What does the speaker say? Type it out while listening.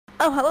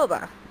Oh, hello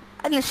there.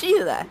 I didn't see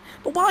you there.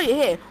 But while you're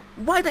here,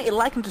 why don't you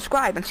like and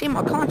subscribe and see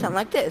more content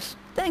like this?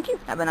 Thank you.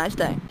 Have a nice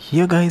day.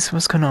 Yo guys,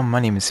 what's going on? My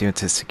name is the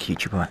Autistic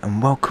YouTuber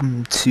and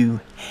welcome to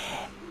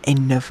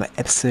another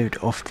episode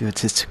of the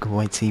Autistic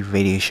YT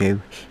radio show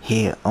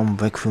here on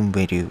Rec Room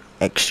Radio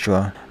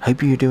Extra.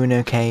 Hope you're doing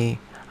okay.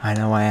 I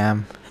know I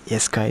am.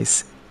 Yes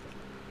guys,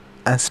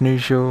 as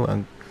usual,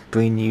 I'm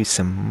bringing you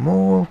some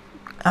more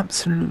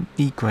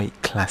absolutely great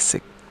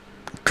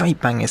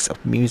bangers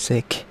of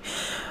music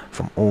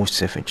from all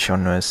different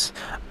genres.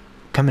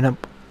 Coming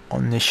up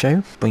on this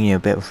show, bringing you a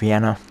bit of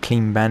Rihanna,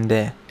 Clean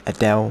Bandit,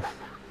 Adele,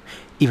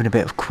 even a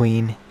bit of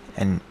Queen,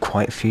 and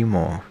quite a few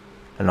more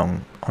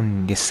along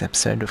on this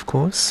episode, of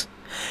course.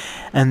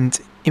 And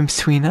in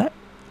between that,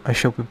 I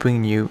shall be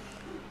bringing you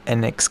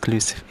an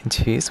exclusive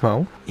interview as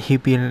well. He'll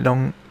be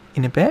along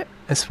in a bit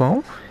as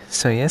well.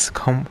 So yes,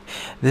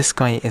 this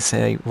guy is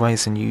a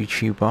rising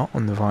YouTuber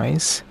on the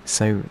rise,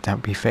 so that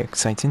would be very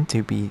exciting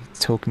to be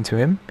talking to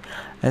him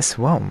as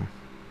well.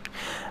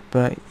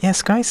 But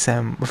yes guys,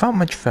 without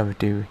much further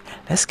ado,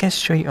 let's get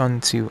straight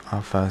on to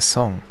our first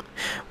song,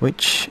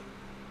 which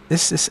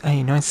this is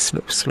a nice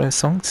slow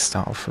song to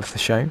start off with the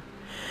show,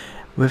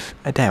 with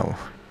Adele,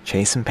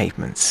 Chasing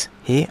Pavements,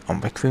 here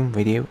on Rec Room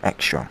Radio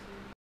Extra.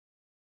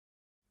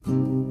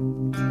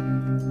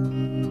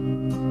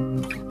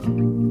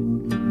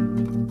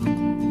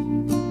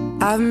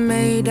 I've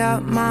made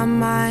up my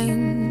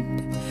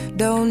mind,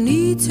 don't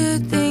need to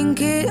think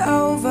it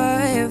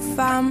over. If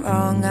I'm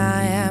wrong,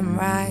 I am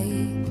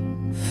right.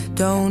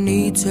 Don't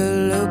need to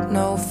look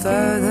no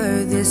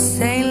further, this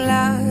ain't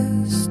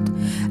last.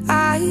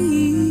 I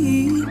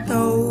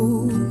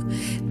know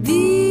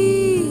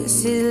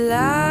this is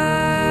love,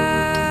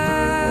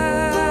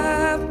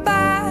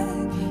 but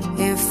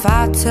if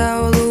I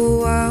tell the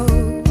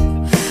world,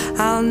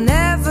 I'll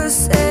never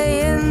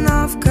say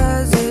enough,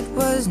 'cause it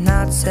was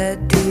not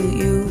said to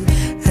you,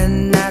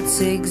 and that's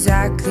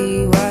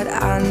exactly what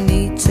I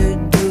need to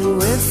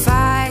do if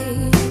I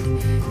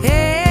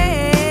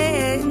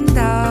end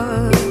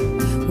up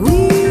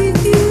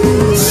with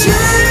you.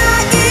 Should I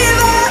give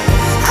up,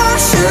 or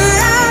should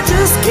I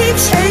just keep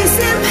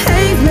chasing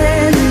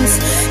pavements,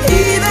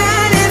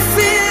 even if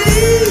it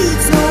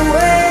leads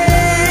nowhere?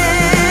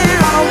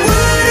 Or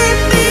would it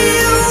be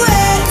a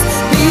waste,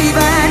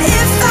 even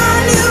if I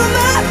knew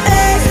my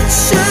best?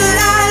 Should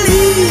I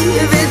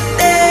leave it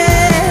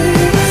there?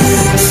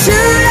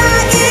 Should I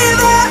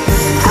give up,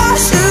 or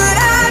should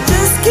I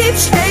just keep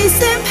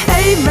chasing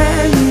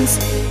pavements,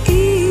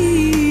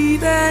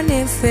 even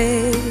if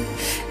it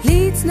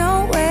leads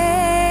nowhere?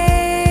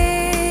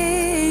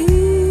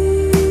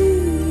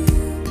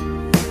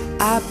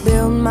 I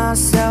build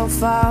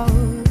myself up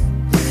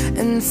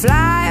and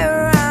fly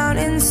around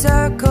in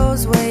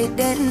circles,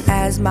 waiting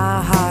as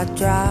my heart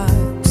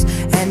drops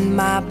and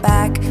my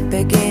back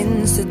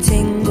begins to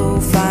tingle.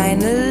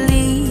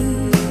 Finally,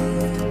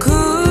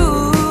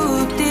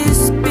 could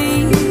this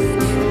be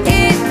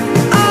it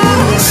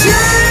all?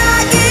 Should I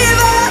give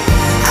up,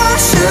 or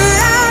should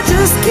I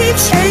just keep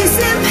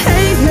chasing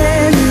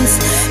pavements,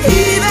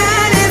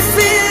 even if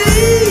it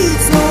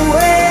leads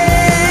nowhere?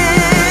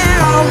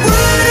 Or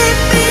would it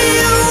be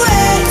a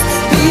waste,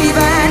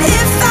 even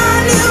if I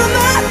knew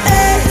my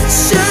best?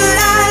 Should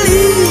I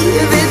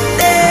leave it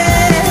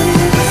there?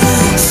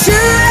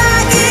 Should I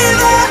give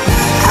up,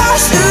 or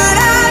should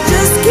I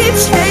just keep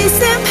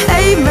chasing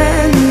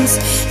pavements,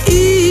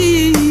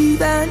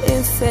 even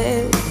if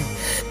it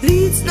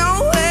leads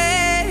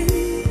nowhere?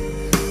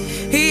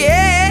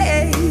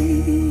 Yeah.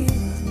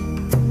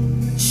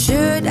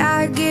 Should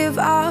I give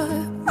up,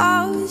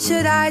 or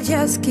should I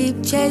just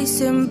keep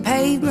chasing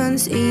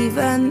pavements,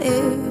 even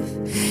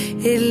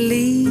if it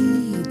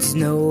leads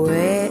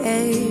nowhere?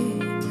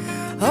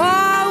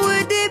 Or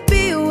would it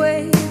be a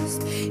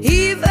waste,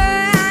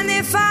 even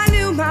if I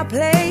knew my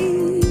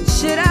place?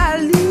 Should I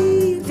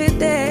leave it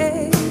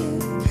there?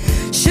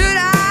 Should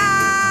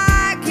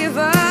I give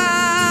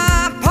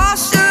up, or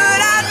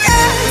should I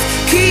just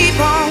keep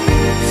on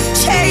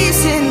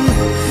chasing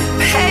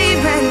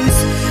pavements?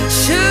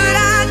 Should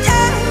I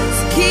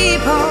just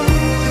keep on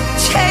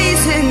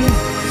chasing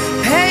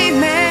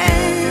pavements?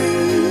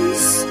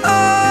 Oh,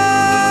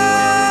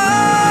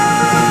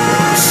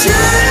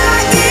 should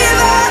I give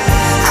up,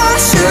 or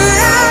should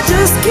I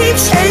just keep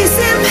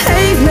chasing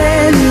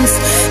pavements,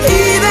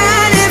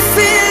 even if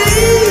it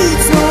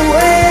leads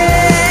nowhere?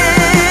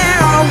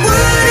 Or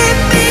would it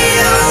be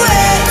a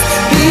waste,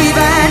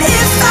 even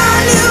if I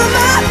knew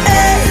my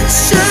best?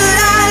 Should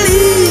I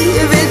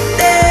leave it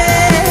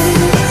there?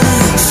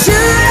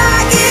 Should I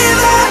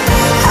give up,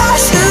 or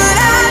should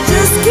I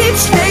just keep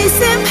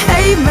chasing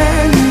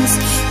pavements,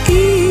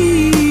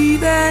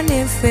 even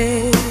if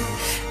it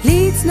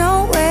leads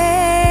nowhere?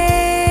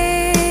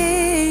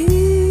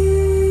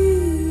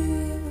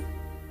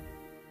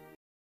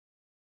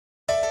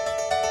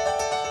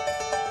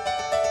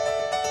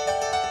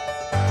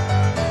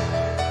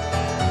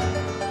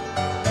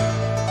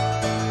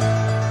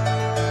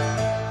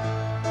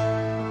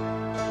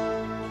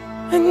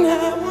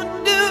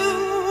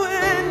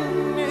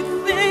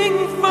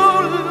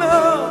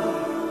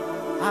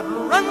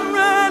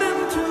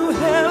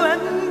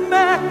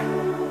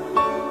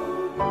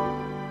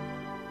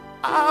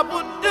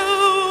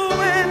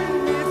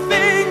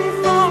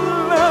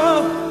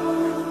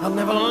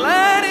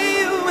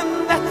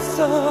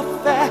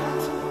 that.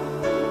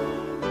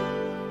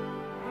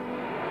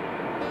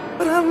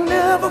 But I'll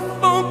never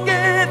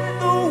forget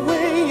the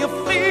way you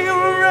feel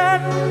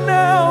right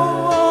now.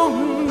 Oh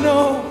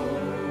no,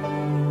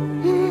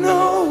 no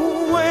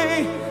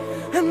way.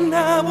 And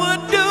I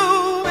would do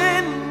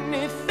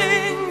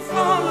anything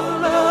for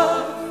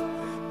love.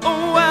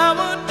 Oh, I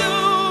would do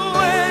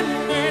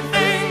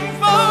anything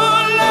for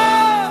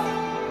love.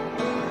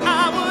 I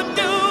would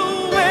do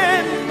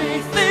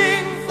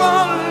anything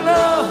for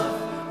love.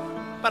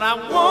 But I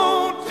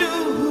won't do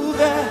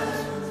that.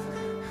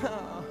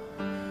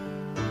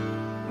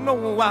 No,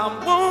 I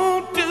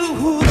won't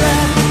do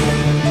that.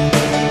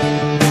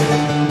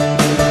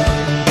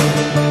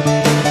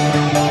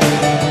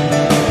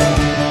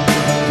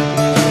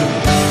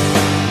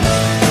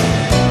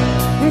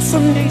 And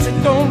some days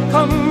it don't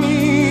come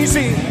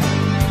easy,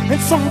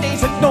 and some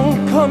days it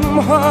don't come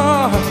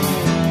hard.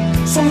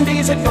 Some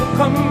days it don't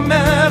come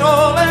at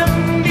all,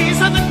 and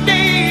these are the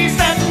days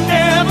that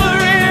never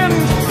end.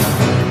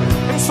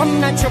 And some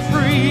nights you're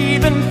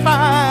breathing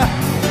fire,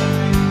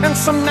 and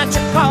some nights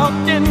you're caught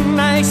in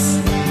ice.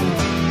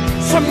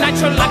 Some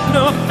nights you're like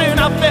nothing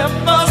I've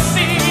ever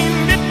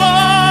seen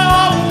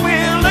before.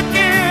 Will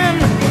again.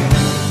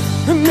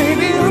 And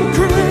maybe I'm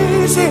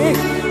crazy.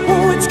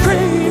 Oh, it's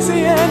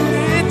crazy and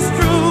it's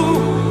true.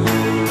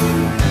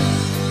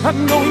 I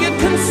know you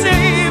can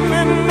save me.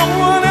 No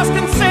one else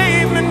can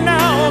save me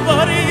now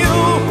but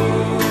you.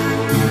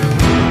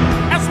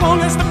 As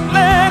long as the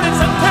planets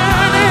are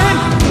turning,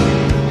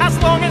 as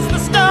long as the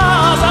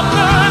stars are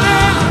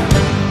burning,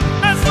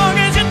 as long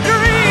as your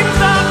dreams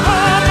are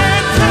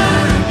coming true,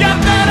 you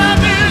better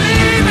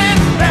believe it,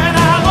 that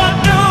I will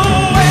do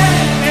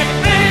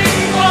anything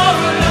for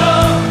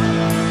love.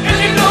 And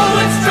you know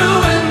it's true,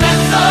 and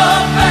that's a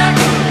fact.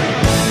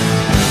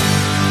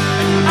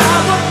 I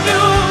will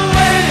do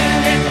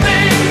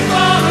anything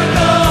for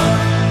love,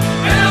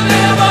 and there'll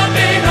never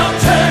be no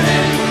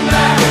turning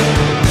back.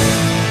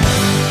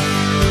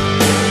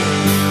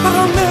 But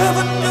I'll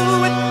never do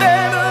it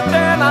better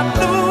than I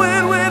do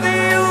it with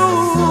you.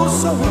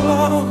 So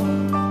long,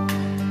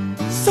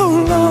 so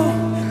long,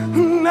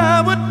 and I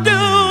would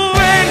do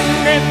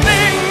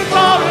anything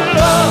for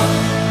love.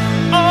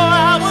 Oh,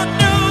 I would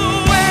do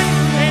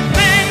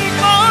anything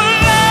for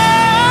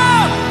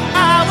love.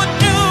 I would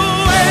do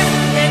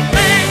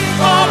anything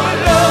for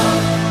love,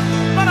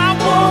 but I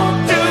won't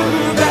do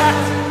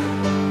that.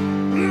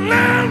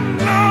 No,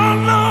 no,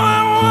 no,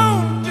 I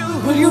won't do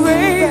that. Will you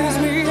raise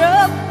me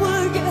up?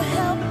 Will you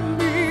help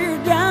me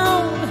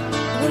down?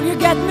 Will you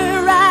get me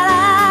right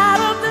out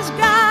of this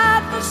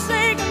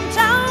godforsaken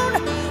town?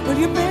 Will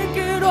you make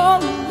it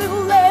all a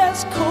little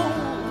less cold?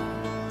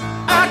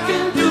 I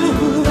can do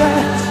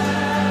that.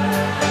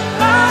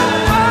 Oh,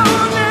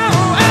 no,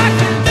 I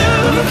can do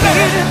Will you that.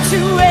 cater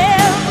to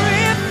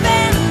every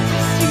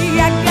fantasy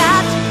I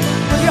got?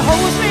 Will you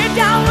hose me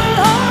down with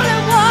holy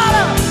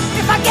water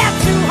if I get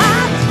too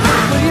hot?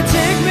 Will you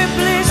take me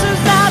places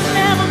I've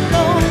never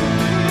known?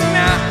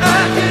 Now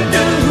I can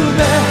do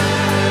that.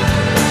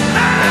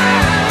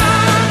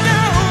 Oh, no,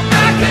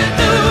 I can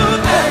do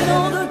I that.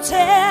 know the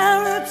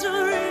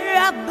territory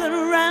I've been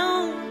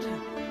around.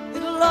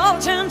 It'll all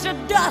turn to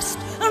dust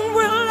and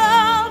we'll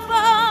all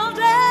fall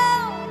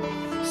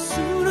down.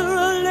 Sooner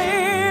or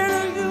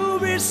later you'll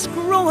be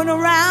screwing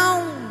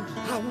around.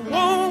 I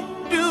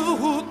won't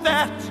do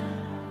that.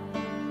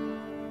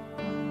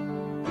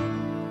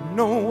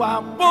 No, I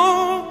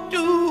won't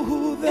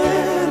do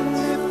that.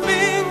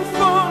 Anything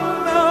for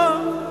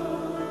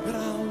love, but I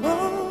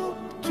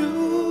won't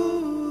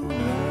do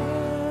that.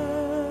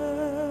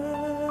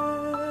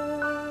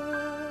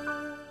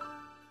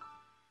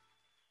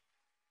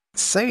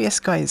 So yes,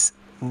 guys,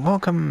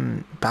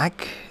 welcome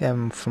back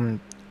from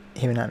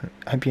hearing that.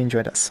 I hope you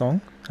enjoyed that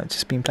song that's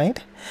just been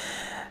played.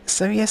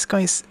 So yes,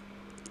 guys,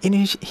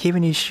 here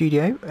in the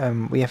studio,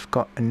 we have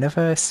got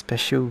another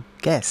special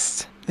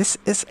guest. This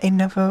is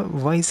another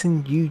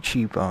rising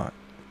YouTuber,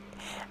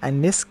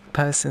 and this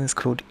person is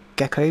called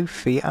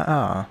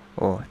Gecko3RR,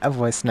 or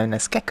otherwise known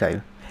as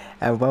Gecko.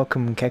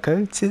 Welcome,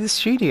 Gecko, to the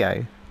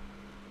studio.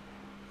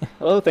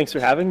 Hello, thanks for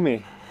having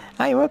me.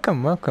 Hi,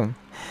 welcome.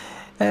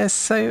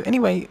 So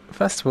anyway,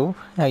 first of all,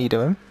 how you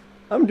doing?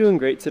 I'm doing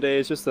great today.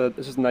 It's just a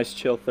nice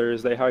chill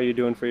Thursday. How are you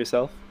doing for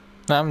yourself?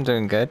 I'm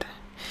doing good.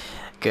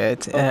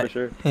 Good. Oh, for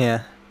sure.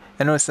 Yeah,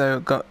 and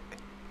also got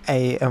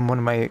one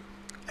of my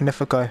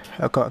another guy.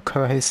 I got a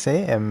co-host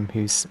here,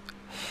 who's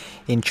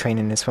in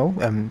training as well.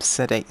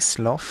 Sedate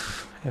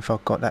Sloth, if I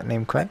got that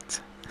name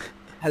correct.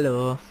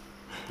 Hello.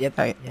 Yep.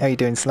 How you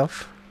doing,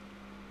 Sloth?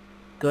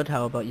 Good,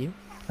 how about you?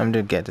 I'm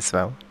doing good as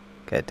well.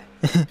 Good.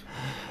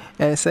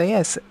 So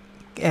yes,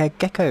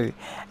 Gecko,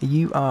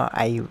 you are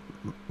a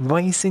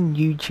rising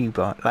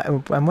YouTuber.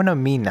 Like, and when I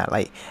mean that,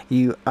 like,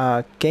 you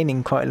are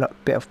gaining quite a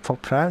bit of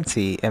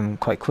popularity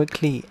quite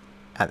quickly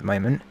at the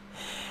moment.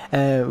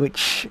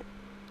 Which,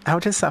 how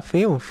does that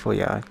feel for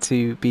you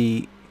to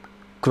be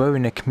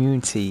growing a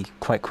community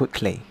quite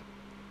quickly?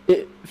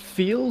 It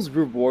feels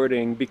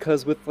rewarding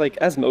because with, like,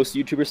 as most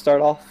YouTubers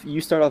start off,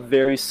 you start off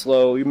very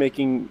slow. You're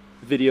making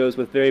videos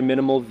with very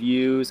minimal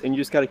views, and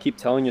you just got to keep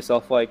telling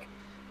yourself like,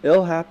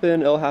 it'll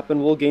happen,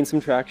 we'll gain some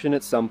traction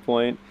at some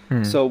point.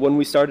 So when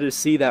we started to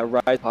see that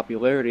rise in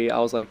popularity, I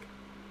was like,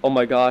 oh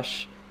my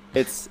gosh,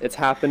 it's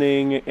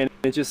happening, and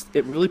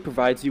it really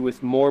provides you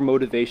with more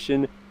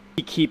motivation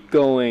to keep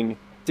going,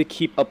 to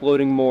keep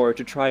uploading more,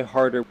 to try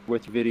harder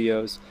with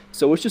videos.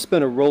 So it's just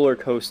been a roller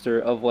coaster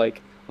of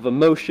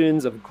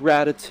emotions, of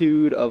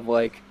gratitude, of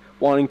like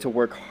wanting to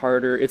work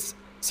harder. It's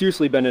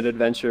seriously been an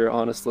adventure,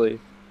 honestly.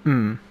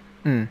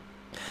 Yeah,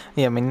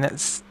 I mean that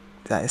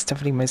is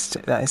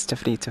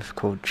definitely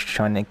difficult,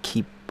 trying to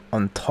keep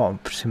on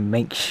top to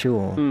make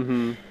sure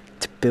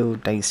to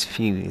build those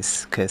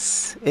views,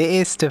 because it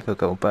is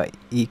difficult, but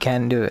you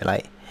can do it.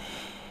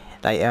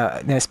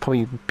 There's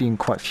probably been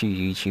quite a few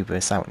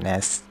YouTubers out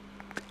there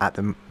at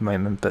the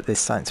moment, but they're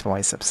starting to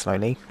rise up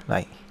slowly.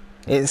 Like,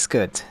 it's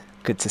good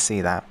to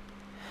see that.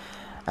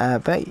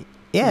 But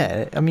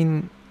yeah, I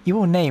mean,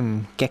 your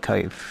name,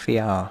 Gecko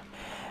VR,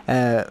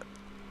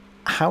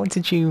 how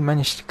did you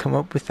manage to come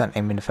up with that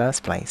name in the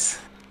first place?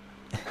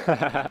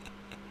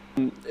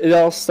 It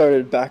all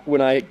started back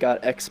when I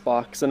got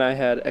Xbox, and I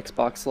had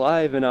Xbox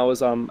Live, and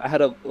I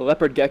had a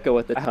leopard gecko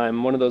at the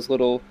time, one of those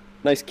little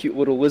nice cute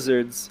little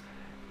lizards,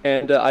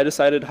 and I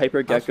decided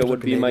Hyper Gecko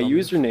would be my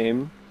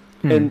username.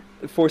 And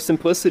for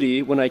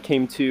simplicity, when I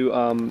came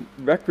to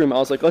Rec Room, I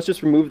was like, let's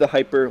just remove the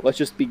hyper, let's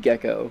just be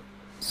Gecko.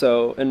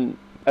 So, and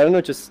I don't know,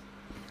 just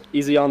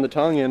easy on the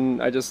tongue,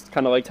 and I just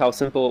kind of liked how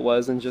simple it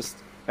was, and just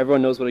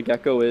everyone knows what a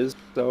gecko is,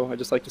 so I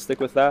just like to stick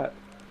with that.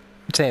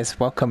 Cheers,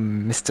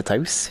 welcome Mr.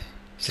 Toast.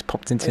 Just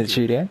popped into the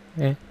studio.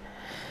 Yeah.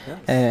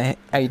 Yes.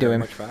 How you doing?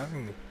 Thank you very much for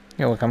having me.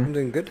 You're welcome. I'm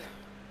doing good.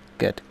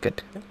 Good. Yeah.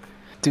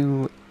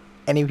 Do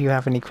any of you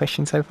have any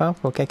questions so far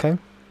for Gecko?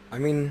 I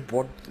mean,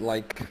 what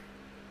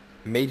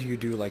made you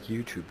do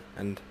YouTube,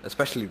 and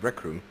especially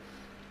Rec Room?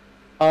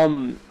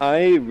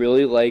 I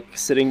really like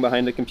sitting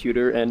behind a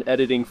computer and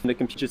editing from the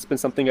computer. It's been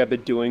something I've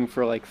been doing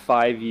for like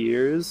 5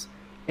 years,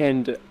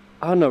 and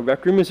I don't know,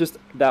 Rec Room is just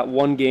that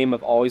one game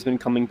I've always been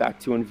coming back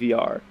to in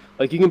VR.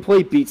 Like, you can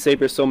play Beat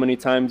Saber so many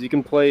times, you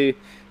can play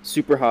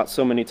Super Hot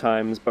so many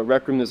times, but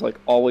Rec Room is like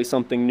always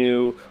something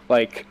new.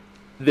 Like,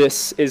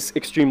 this is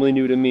extremely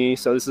new to me,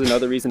 so this is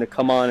another reason to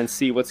come on and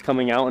see what's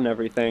coming out and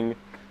everything.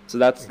 So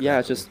that's, yeah,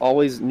 it's just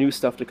always new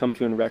stuff to come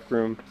to in Rec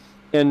Room.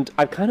 And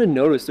I've kind of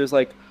noticed there's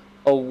like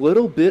a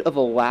little bit of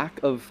a lack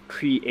of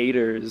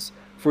creators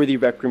for the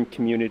Rec Room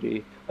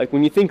community. Like,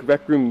 when you think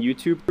Rec Room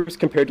YouTubers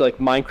compared to like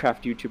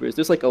Minecraft YouTubers,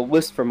 there's like a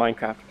list for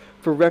Minecraft.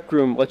 For Rec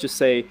Room, let's just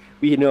say,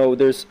 we know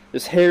there's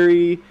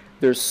Harry,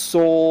 there's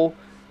Soul,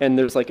 and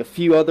there's like a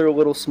few other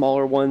little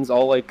smaller ones,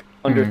 all like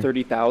under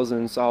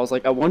 30,000. So I was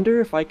like, I wonder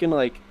if I can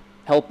like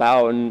help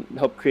out and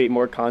help create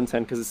more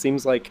content, because it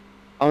seems like,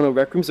 I don't know,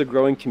 Rec Room's a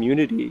growing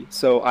community.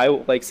 So I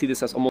like see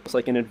this as almost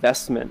like an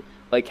investment.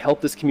 Like,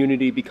 help this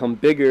community become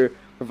bigger,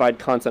 provide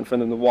content for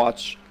them to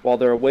watch while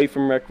they're away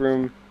from Rec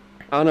Room.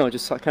 I don't know,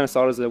 just kind of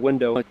saw it as a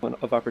window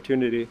of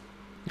opportunity.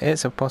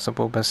 It's a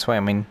possible best way. I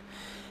mean,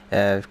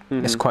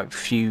 there's quite a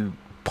few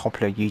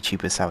popular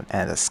YouTubers out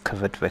there that's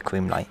covered Rec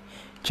Room, like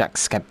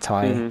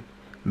Jacksepticeye,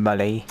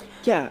 Mully.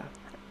 Yeah.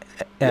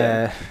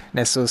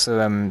 There's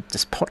also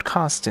this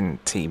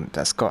podcasting team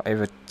that's got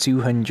over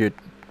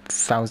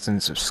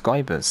 200,000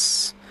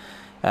 subscribers.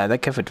 They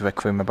covered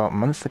Rec Room about a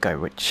month ago,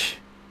 which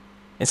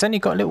it's only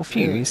got little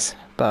views,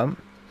 but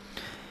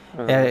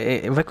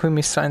Rec Room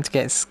is starting to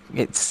get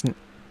its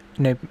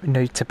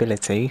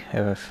notability,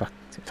 if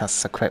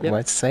that's the correct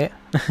word to say it.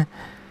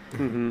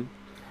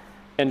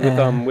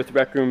 And with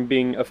Rec Room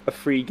being a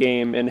free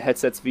game and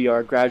Headsets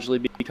VR gradually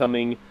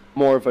becoming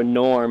more of a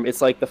norm,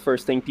 it's like the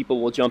first thing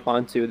people will jump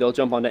onto. They'll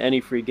jump onto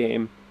any free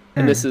game.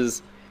 And this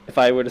is, if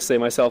I were to say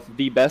myself,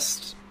 the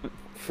best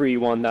free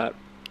one that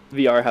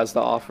VR has to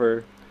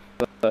offer.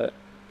 But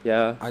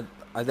yeah.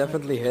 I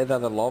definitely hear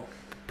that a lot,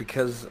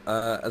 because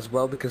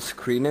because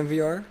screen and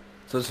VR.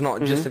 So it's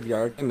not just a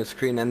VR game, it's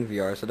screen and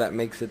VR, so that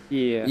makes it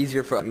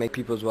easier for make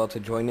people as well to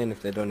join in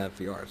if they don't have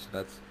VR. So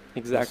that's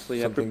exactly.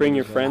 Yeah, but bring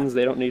your friends,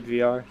 they don't need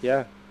VR.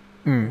 Yeah.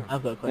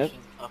 I've got a question.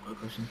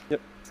 Yep.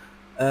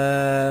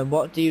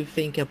 What do you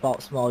think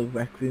about small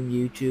Rec Room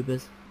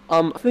YouTubers?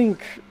 I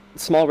think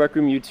small Rec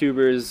Room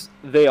YouTubers,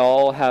 they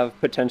all have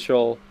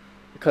potential,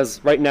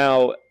 because right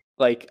now,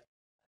 like,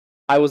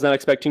 I was not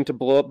expecting to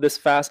blow up this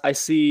fast. I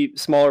see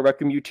smaller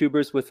Rec Room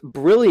YouTubers with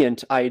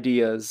brilliant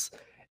ideas,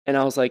 and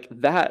I was like,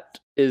 that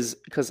is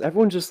because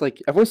everyone's so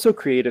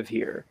creative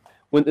here.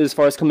 When, as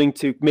far as coming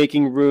to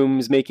making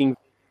rooms, remaking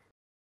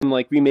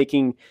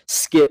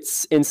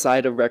skits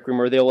inside of Rec Room,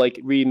 or they'll like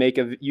remake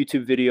a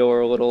YouTube video or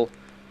a little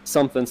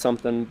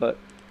something. But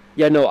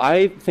yeah, no,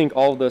 I think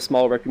all the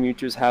small Rec Room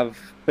YouTubers have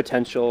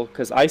potential,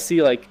 because I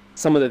see like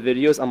some of the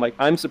videos,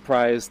 I'm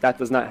surprised that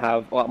does not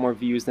have a lot more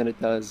views than it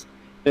does.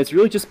 And it's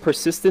really just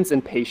persistence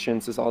and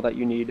patience is all that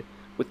you need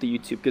with the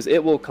YouTube, because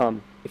it will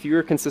come. If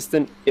you're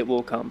consistent, it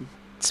will come.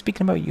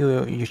 Speaking about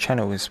your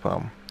channel as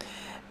well,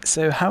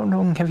 so how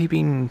long have you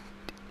been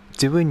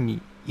doing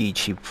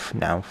YouTube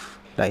now?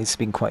 Like, it's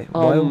been quite a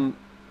while.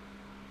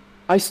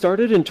 I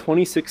started in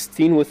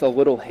 2016 with a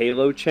little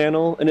Halo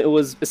channel, and it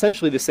was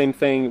essentially the same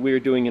thing we were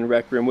doing in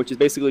Rec Room, which is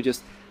basically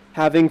just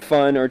having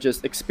fun or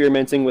just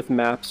experimenting with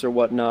maps or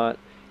whatnot.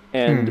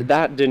 And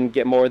that didn't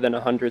get more than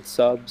 100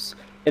 subs.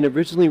 And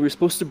originally we were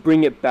supposed to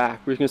bring it back.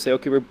 We were going to say,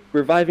 okay, we're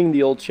reviving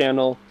the old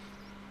channel.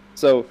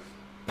 So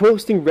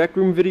posting Rec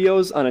Room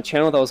videos on a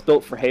channel that was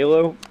built for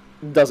Halo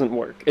doesn't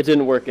work. It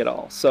didn't work at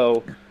all.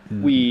 So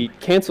we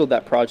canceled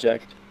that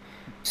project,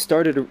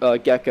 started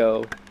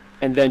Gecko,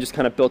 and then just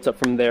kind of built up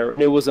from there.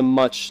 It was a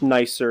much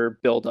nicer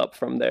build up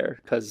from there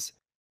because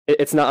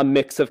it's not a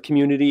mix of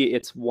community,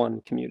 it's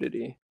one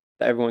community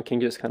that everyone can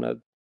just kind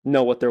of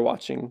know what they're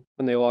watching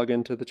when they log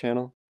into the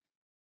channel.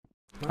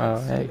 Nice.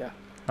 Oh, yeah.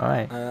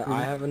 Alright.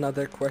 I have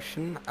another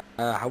question.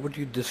 How would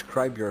you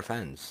describe your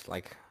fans?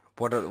 Like,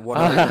 what are your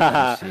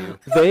fans to you?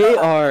 They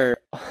are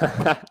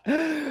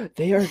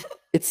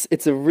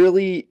it's a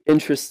really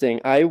interesting.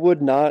 I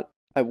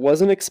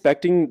wasn't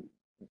expecting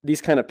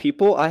these kind of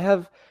people.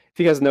 If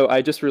you guys know,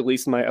 I just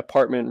released my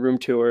apartment room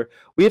tour.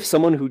 We have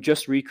someone who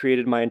just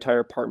recreated my entire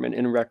apartment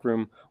in Rec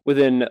Room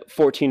within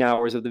 14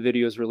 hours of the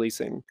videos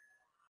releasing.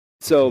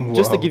 So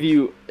just to give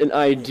you an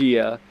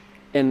idea,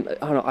 and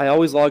I don't know, I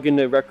always log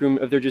into Rec Room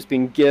if there just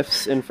being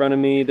GIFs in front of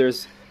me.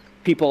 There's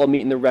people I'll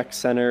meet in the rec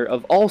center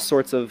of all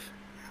sorts of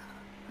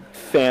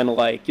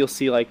fan-like. You'll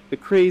see like the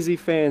crazy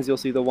fans. You'll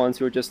see the ones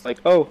who are just like,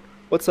 "Oh,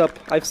 what's up?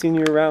 I've seen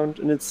you around."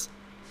 And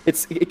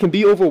it can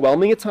be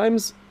overwhelming at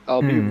times.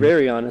 I'll be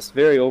very honest,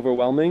 very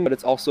overwhelming. But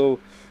it's also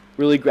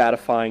really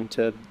gratifying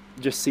to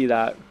just see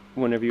that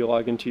whenever you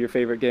log into your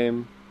favorite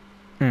game.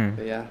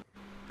 But yeah.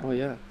 Oh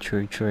yeah.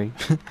 True.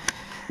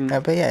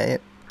 But yeah,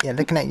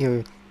 looking at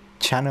your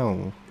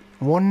channel,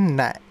 one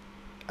that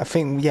I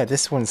think,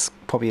 this one's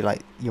probably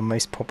like your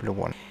most popular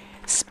one.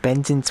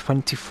 Spending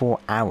 24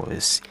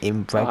 hours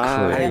in Rec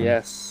Room.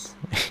 Yes.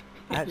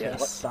 Actually,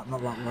 what's that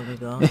not long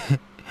ago?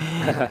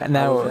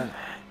 Now,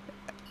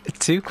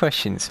 two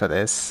questions for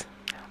this.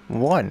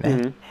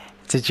 One,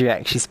 did you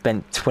actually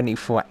spend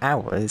 24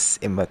 hours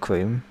in Rec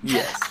Room?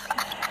 Yes.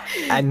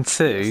 And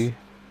two,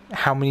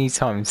 how many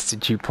times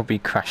did you probably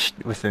crash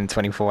within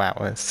 24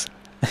 hours?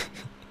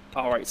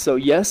 Alright, so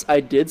yes,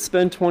 I did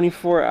spend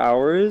 24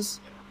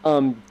 hours.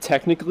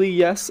 Technically,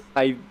 yes,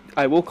 I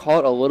will call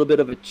it a little bit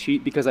of a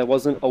cheat because I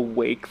wasn't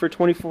awake for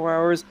 24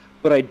 hours,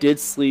 but I did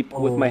sleep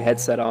with my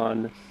headset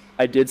on.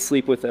 I did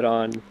sleep with it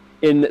on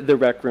in the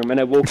Rec Room, and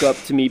I woke up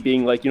to me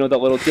being like, that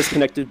little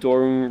disconnected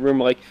dorm room,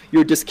 like,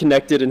 you're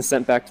disconnected and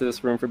sent back to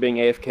this room for being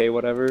AFK,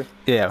 whatever.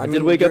 Yeah. I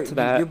did wake up to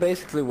that. You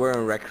basically were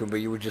in Rec Room, but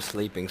you were just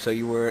sleeping, so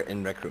you were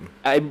in Rec Room.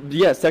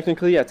 Yes,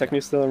 technically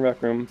still in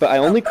Rec Room, but I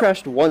only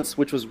crashed once,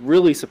 which was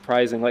really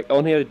surprising. Like, I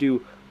only had to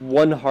do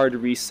one hard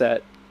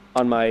reset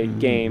on my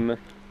game,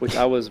 which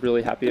I was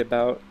really happy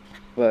about.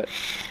 But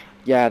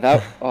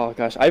yeah, oh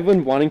gosh, I've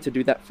been wanting to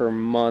do that for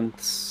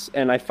months,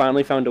 and I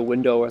finally found a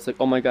window where it's like,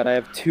 oh my god, I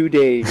have 2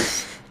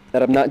 days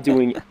that I'm not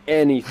doing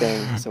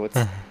anything, so it's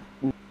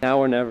now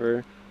or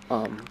never.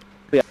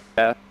 But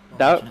yeah,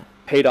 that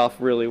paid off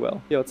really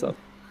well. Yo, what's up?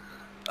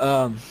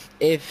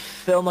 If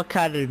Film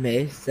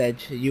Academy said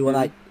you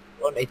were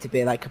wanted to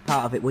be like a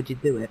part of it, would you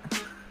do it?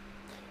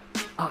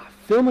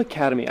 Film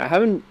Academy. I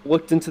haven't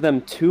looked into them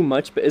too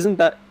much, but isn't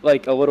that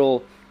like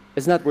isn't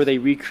that where they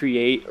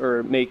recreate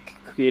or make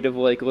creative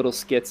like little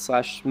skits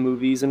 /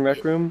 movies in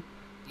Rec Room?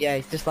 Yeah,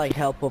 it's just like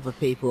help other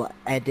people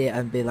edit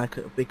and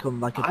become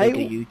like a bigger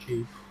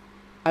YouTube.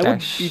 I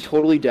would be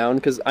totally down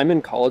because I'm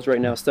in college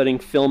right now studying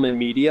film and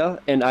media,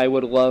 and I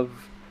would love,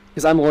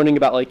 because I'm learning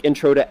about like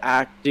intro to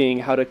acting,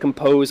 how to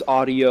compose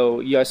audio.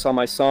 You guys saw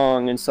my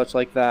song and such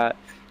like that.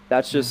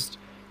 That's just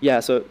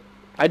so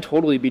I'd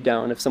totally be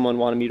down if someone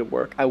wanted me to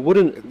work. I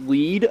wouldn't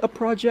lead a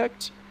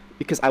project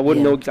because I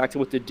wouldn't know exactly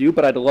what to do,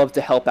 but I'd love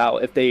to help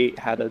out if they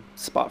had a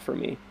spot for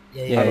me.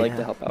 I'd like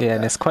to help out. Yeah,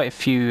 and there's quite a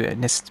few,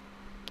 and there's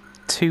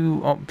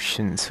 2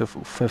 options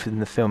within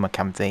the Film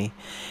Academy.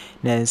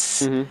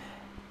 There's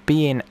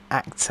being an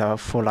actor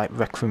for like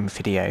Rec Room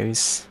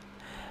videos,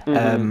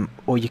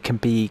 or you can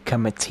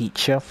become a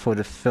teacher for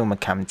the Film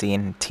Academy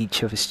and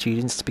teach other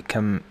students to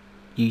become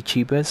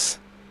YouTubers.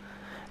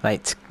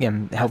 Like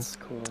help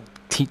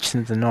teach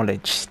them the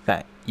knowledge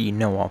that you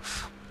know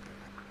of.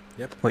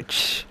 Yep.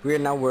 Which we're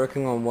now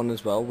working on one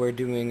as well. We're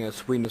doing a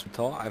Sweeney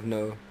Todd.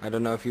 I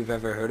don't know if you've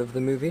ever heard of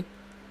the movie.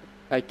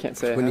 I can't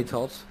say Sweeney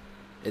Todd.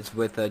 It's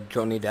with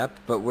Johnny Depp,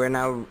 but we're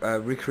now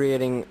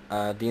recreating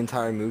the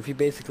entire movie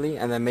basically,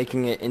 and then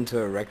making it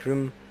into a Rec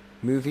Room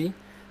movie.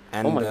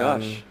 And, oh my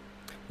gosh.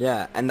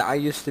 Yeah, and I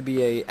used to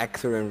be a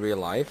actor in real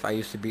life.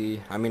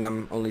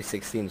 I'm only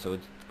 16, so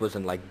it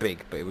wasn't like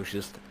big, but it was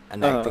just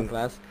an acting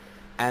class.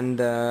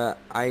 And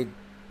I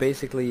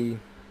basically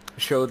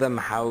show them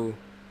how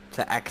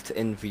to act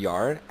in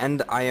VR,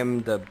 and I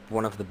am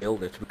one of the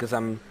builders because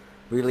I'm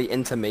really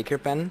into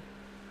MakerPen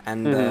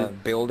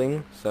and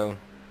building. So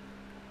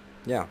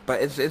yeah,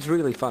 but it's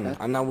really fun.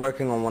 I'm now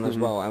working on one as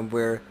well, and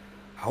we're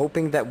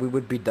hoping that we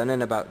would be done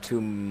in about 2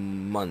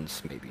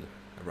 months, maybe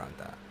around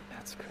that.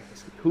 That's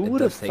crazy. Who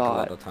would have thought? Take a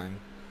lot of time.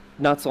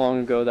 not so long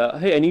ago that,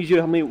 hey, I need you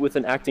to help me with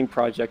an acting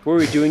project. Where are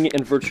we doing it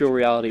in virtual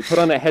reality? Put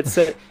on a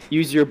headset,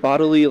 use your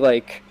bodily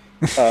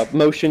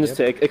motions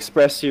to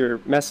express your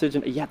message,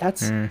 and yeah,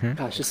 that's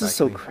gosh, this is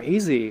so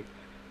crazy.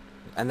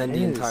 And then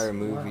the entire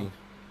movie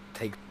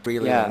takes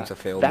really long to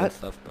film and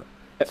stuff, but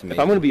it's amazing. If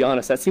I'm gonna be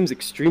honest, that seems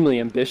extremely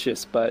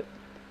ambitious, but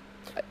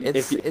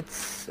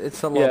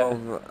it's a lot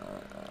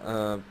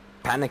of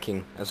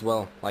panicking as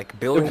well, like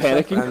building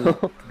stuff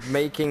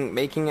and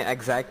making it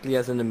exactly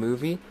as in the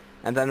movie,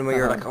 and then when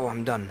you're like, oh,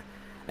 I'm done,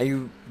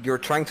 and you're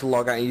trying to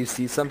log out and you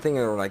see something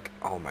and you're like,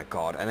 oh my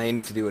god, and I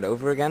need to do it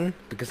over again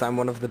because I'm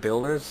one of the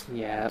builders.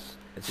 Yeah,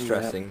 it's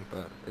stressing,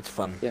 but it's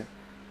fun. Yeah,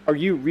 are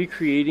you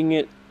recreating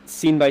it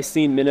scene by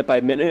scene, minute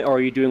by minute, or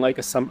are you doing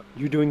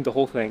you're doing the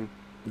whole thing?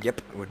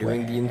 Yep, we're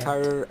doing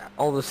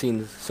all the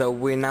scenes. So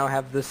we now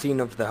have the scene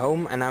of the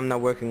home, and I'm now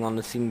working on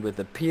the scene with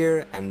the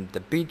pier and the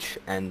beach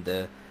and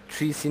the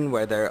tree scene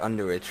where they're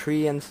under a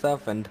tree and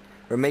stuff, and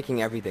we're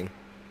making everything.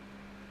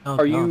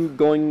 Are you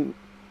going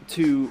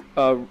to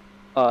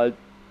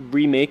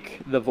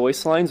remake the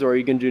voice lines, or are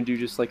you going to do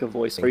just like a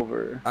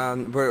voiceover?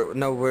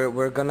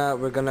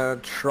 We're gonna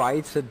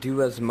try to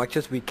do as much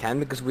as we can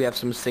because we have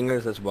some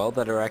singers as well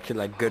that are actually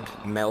like good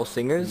male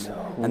singers,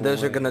 and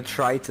those are gonna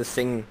try to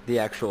sing the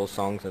actual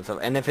songs and stuff.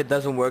 And if it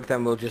doesn't work,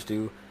 then we'll just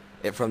do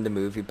it from the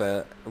movie.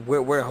 But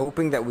we're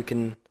hoping that we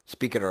can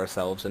speak it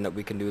ourselves and that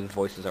we can do the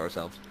voices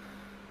ourselves.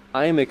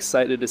 I am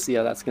excited to see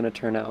how that's gonna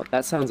turn out.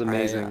 That sounds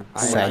amazing.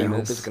 I hope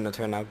it's gonna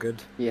turn out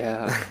good.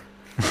 Yeah.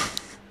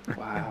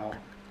 Wow.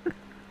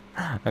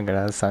 Okay,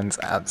 that sounds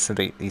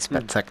absolutely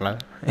spectacular.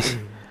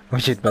 We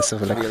should best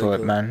have a look for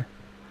it, man.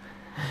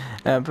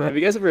 Have you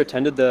guys ever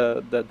attended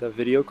the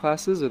video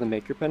classes or the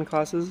Maker Pen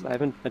classes? I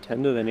haven't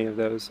attended any of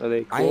those. Are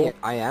they cool?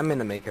 I am in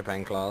a Maker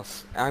Pen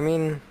class. I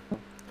mean,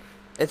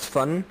 it's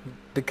fun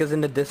because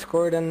in the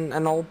Discord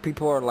and all,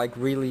 people are like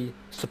really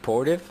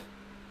supportive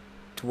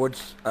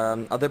towards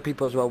other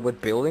people as well with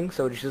building,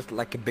 so it's just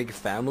like a big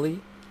family.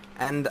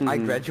 And I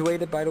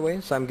graduated, by the way,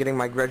 so I'm getting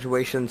my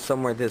graduation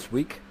somewhere this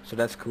week, so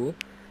that's cool.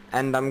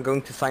 And I'm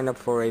going to sign up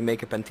for a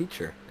Maker Pen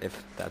teacher,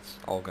 if that's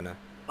all gonna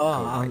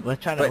we're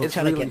trying to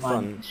really get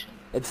fun.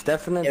 It's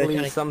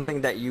definitely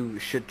something that you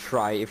should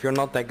try. If you're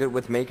not that good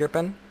with Maker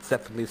Pen, it's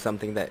definitely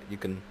something that you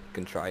can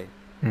try.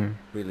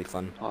 Really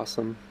fun.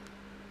 Awesome.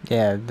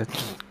 Yeah, the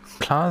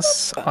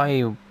class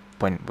I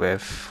went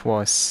with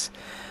was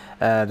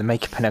the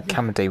Maker Pen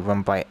Academy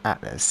run by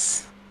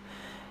Atlas,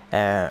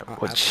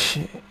 which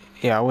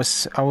I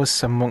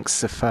was amongst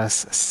the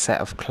first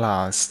set of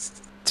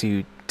class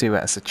to do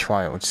it as a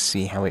trial to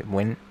see how it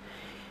went,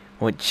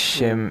 which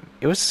there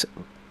was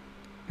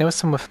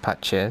some with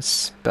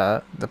patches,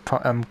 but the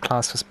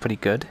class was pretty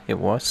good. It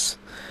was,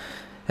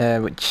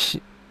 which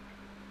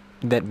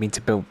led me to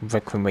build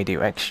Rec Room Radio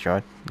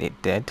Extra. It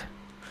did,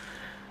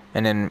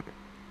 and then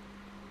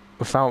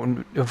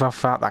without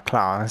that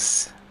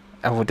class,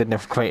 I wouldn't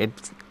have created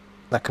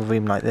like a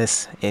room like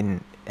this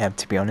in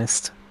to be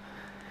honest.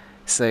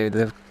 So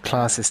the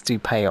classes do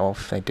pay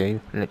off. They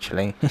do,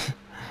 literally.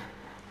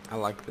 I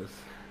like this.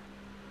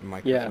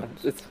 Yeah,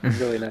 it's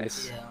really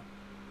nice.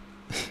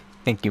 Yeah.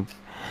 Thank you.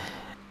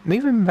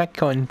 Moving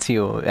back on to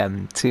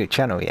your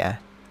channel, yeah.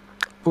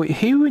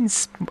 Who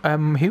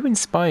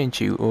inspired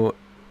you or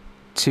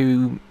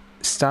to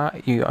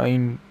start your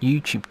own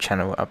YouTube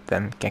channel up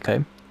then,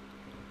 Gecko?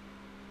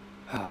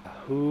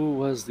 Who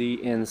was the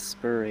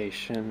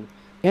inspiration?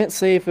 Can't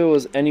say if it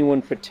was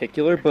anyone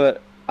particular,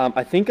 but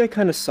I think I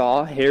kind of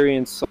saw Harry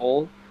and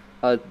Soul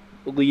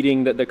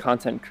leading the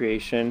content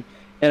creation,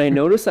 and I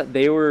noticed that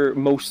they were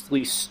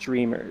mostly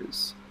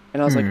streamers.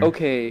 And I was like,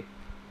 okay,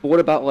 but what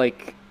about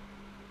like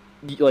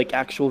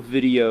actual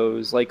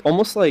videos, like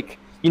almost like,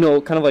 you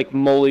know, kind of like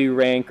Molly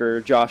Rank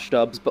or Josh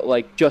Dubs, but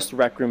like just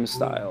Rec Room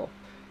style.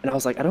 And I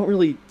was like, I don't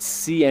really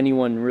see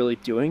anyone really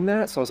doing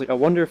that, so I was like, I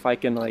wonder if I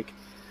can like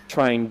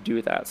try and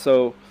do that.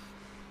 So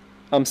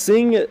I'm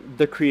seeing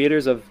the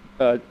creators of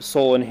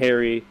Soul and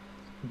Harry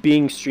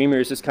being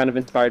streamers just kind of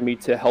inspired me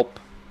to help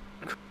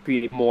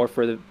create more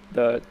for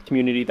the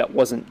community that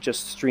wasn't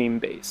just stream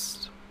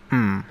based.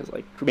 Because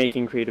like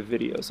making creative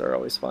videos are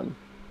always fun.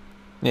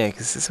 Yeah,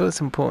 because it's always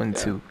important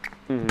to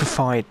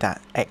provide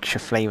that extra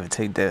flavor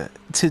to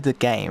the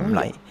game,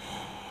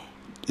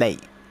 like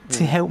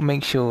to help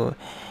make sure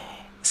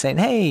saying,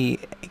 hey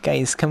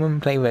guys, come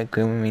and play Rec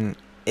Room. I mean,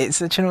 it's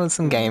such an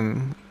awesome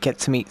game. Get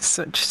to meet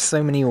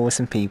so many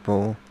awesome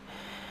people,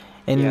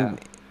 and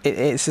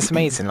it's just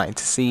amazing, like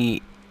to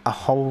see a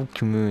whole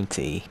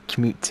community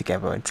commute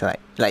together to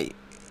like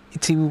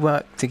to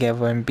work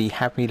together and be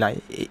happy.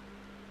 Like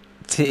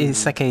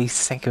it's like a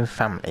second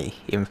family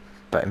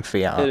but in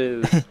VR. It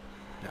is.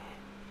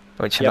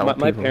 Which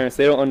my parents,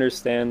 they don't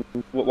understand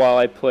while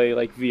I play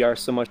like VR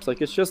so much.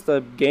 Like it's just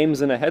the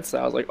games in a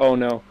headset. I was like, oh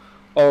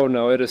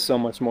no, it is so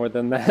much more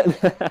than that.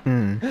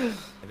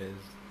 It is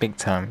big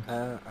time.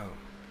 I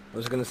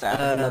was gonna say I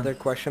have another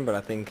question, but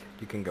I think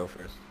you can go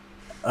first.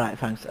 Alright,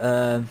 thanks.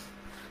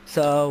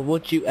 So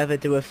would you ever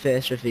do a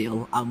face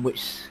reveal and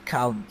which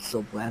counts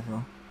or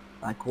whatever?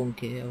 Like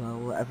 1K or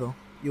whatever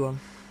you want?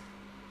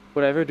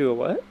 Would I ever do a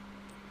what?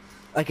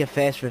 Like a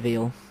face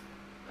reveal.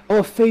 Oh,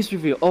 a face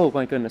reveal. Oh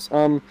my goodness.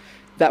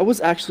 That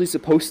was actually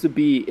supposed to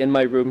be in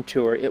my room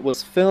tour. It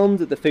was filmed.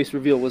 The face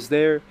reveal was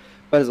there,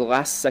 but at the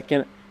last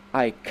second,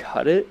 I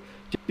cut it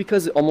just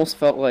because it almost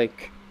felt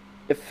like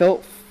it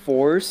felt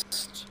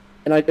forced,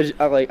 and I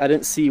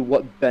didn't see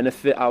what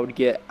benefit I would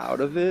get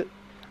out of it.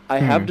 I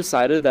have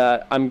decided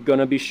that I'm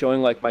gonna be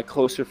showing like my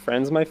closer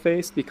friends my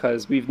face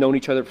because we've known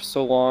each other for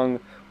so long.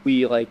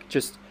 We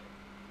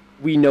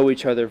know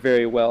each other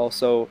very well,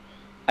 so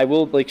I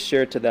will like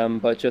share it to them,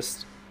 but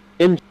just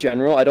in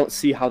general, I don't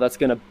see how that's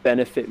gonna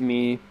benefit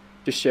me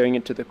just sharing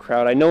it to the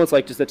crowd. I know it's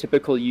like just a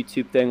typical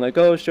YouTube thing, like,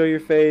 oh, show your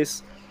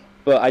face,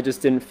 but I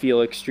just didn't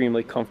feel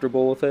extremely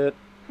comfortable with it.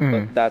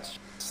 But that's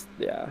just,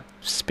 yeah.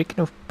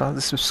 Speaking of about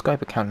the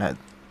subscriber count that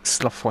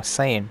Sloth was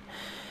saying,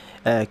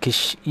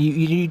 because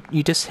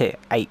you just hit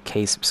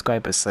 8k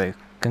subscribers, so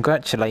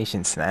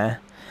congratulations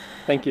there.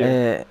 Thank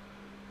you.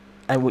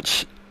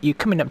 Which you're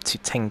coming up to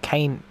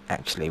 10k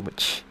actually,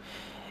 which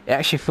it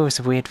actually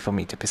feels weird for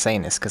me to be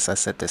saying this because I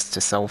said this to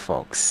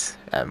Soulfox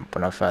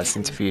when I first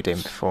interviewed him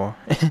before.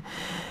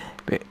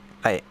 But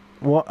like,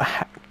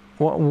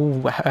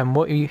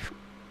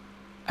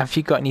 have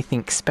you got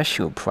anything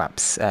special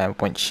perhaps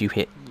once you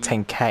hit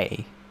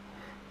 10k?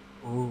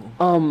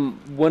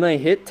 When I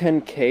hit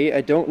 10k,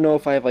 I don't know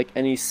if I have like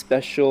any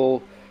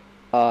special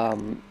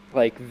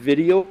like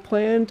video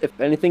planned.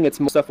 If anything, it's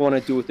more stuff I want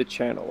to do with the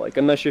channel. Like,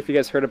 I'm not sure if you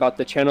guys heard about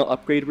the channel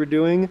upgrade we're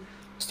doing.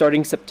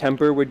 Starting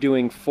September, we're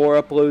doing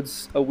 4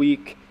 uploads a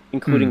week,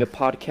 including a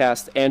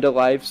podcast and a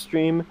live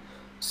stream.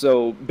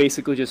 So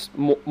basically just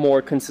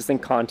more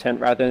consistent content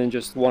rather than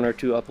just 1 or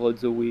 2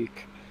 uploads a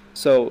week.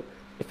 So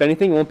if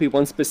anything, it won't be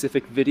one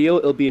specific video.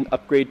 It'll be an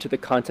upgrade to the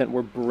content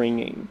we're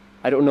bringing.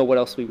 I don't know what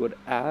else we would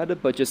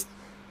add, but just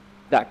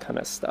that kind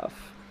of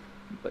stuff.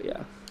 But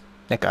yeah.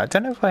 Like, I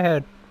don't know if I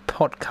heard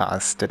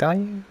podcast, did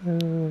I?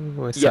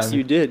 Yes,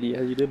 you did.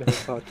 Yeah, you did have a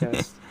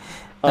podcast.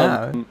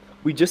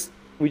 We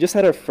just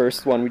had our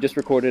first one. We just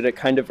recorded it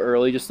kind of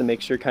early just to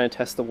make sure, kind of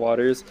test the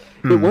waters.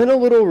 It went a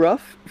little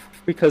rough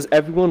because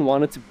everyone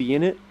wanted to be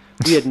in it.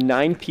 We had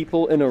 9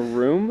 people in a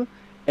room,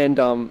 and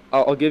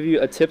I'll give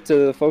you a tip to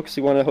the folks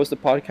who want to host a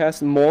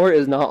podcast. More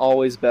is not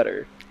always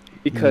better,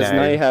 because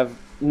now you have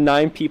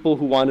 9 people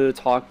who wanted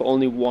to talk, but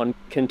only 1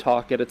 can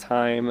talk at a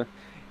time.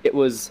 It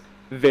was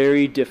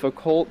very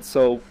difficult,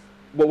 so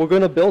what we're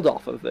going to build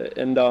off of it,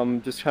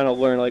 and just trying to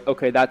learn, like,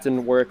 okay, that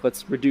didn't work,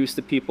 let's reduce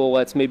the people,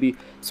 let's maybe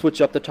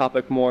switch up the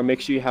topic more, make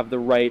sure you have the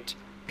right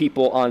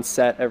people on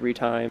set every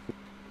time,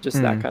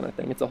 just that kind of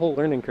thing. It's a whole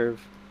learning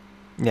curve.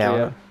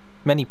 Yeah.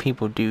 Many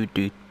people do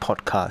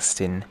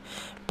podcasting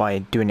by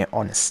doing it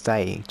on a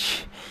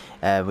stage,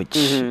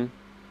 which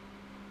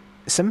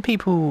some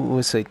people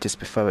also just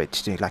prefer it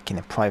to do like in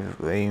a private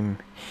room,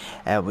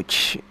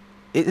 which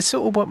it's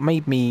sort of what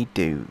made me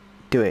do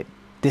it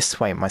this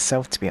way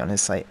myself, to be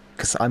honest, like,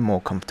 because I'm more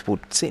comfortable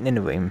sitting in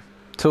a room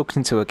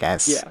talking to a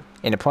guest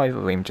in a private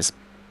room, just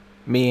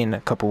me and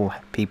a couple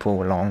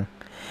people along,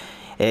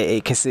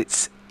 because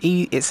it's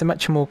a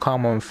much more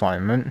calmer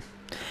environment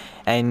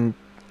and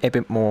a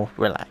bit more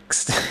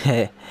relaxed.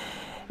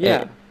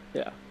 And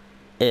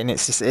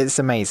it's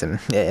amazing.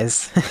 It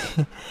is.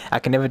 I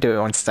can never do it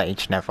on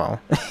stage, never.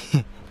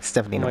 It's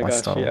definitely not my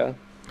style.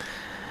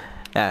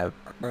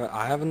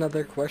 I have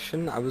another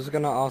question. I was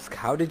gonna ask,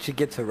 how did you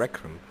get to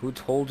Rec Room? Who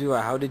told you, or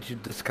how did you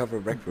discover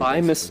Rec Room? By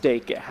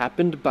mistake. It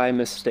happened by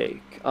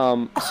mistake.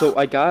 So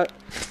I got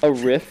a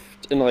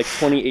Rift in like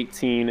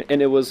 2018,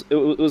 and it was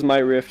my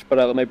Rift, but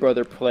I let my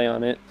brother play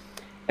on it.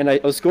 And I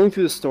was going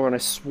through the store, and I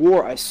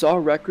swore I saw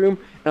Rec Room,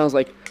 and I was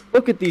like,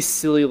 look at these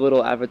silly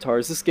little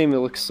avatars. This game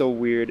looks so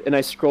weird. And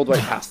I scrolled right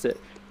past it.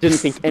 Didn't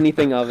think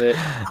anything of it.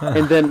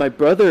 And then my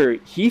brother,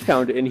 he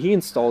found it, and he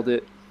installed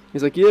it.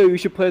 He's like, yeah, you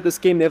should play this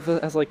game. It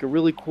has like a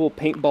really cool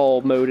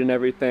paintball mode and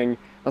everything.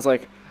 I was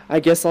like,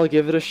 I guess I'll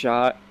give it a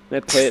shot. And I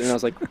played it, and I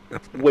was like,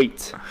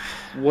 wait,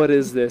 what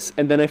is this?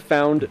 And then I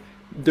found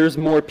there's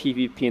more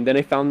PvP, and then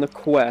I found the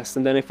quest,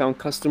 and then I found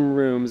custom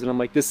rooms, and I'm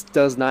like, this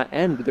does not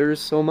end. There is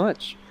so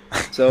much.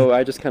 So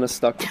I just kind of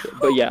stuck with it.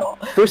 But yeah,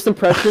 first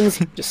impressions,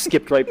 just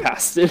skipped right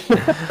past it.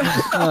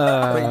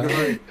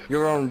 But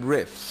you're on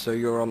Rift, so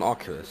you're on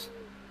Oculus.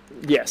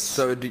 Yes.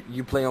 So do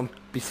you play on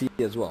PC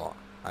as well?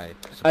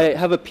 I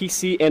have a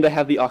PC and I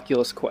have the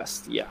Oculus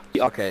Quest. Yeah.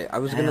 Okay, I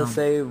was gonna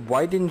say,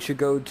 why didn't you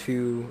go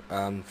to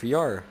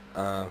VR?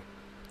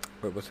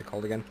 What's it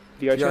called again?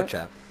 VR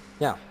chat.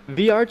 Yeah.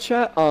 VR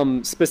chat.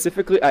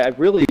 Specifically, I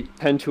really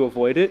tend to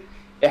avoid it.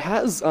 It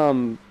has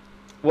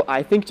what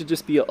I think to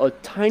just be a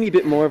tiny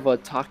bit more of a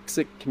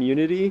toxic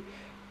community,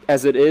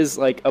 as it is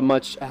like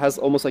has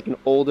almost like an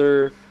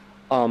older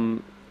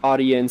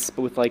audience,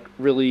 but with like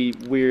really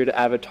weird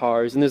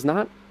avatars, and there's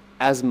not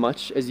as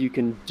much as you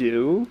can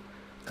do.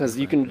 Because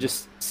you can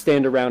just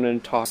stand around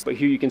and talk, but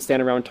here you can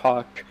stand around,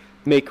 talk,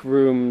 make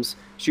rooms,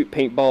 shoot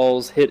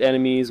paintballs, hit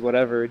enemies,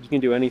 whatever. You can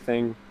do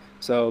anything.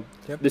 So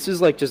this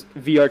is like just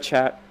VR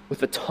chat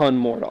with a ton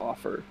more to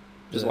offer,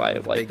 which is why I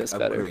like this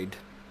better.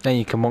 Then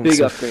you can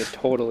big upgrade,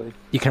 totally.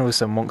 You can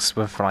also monks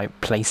with like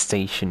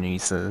PlayStation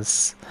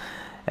users,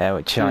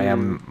 which I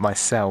am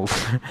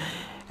myself,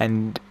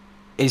 and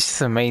it's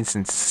just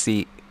amazing to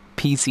see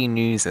PC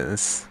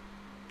users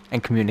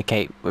and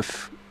communicate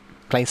with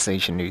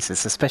PlayStation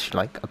users, especially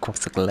like across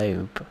the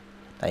globe.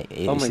 Like,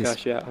 oh my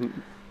gosh, yeah.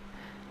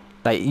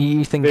 Like,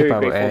 you think very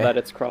about grateful it. that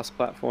it's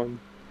cross-platform.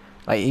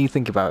 Like, you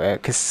think about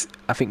it, because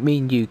I think me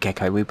and you,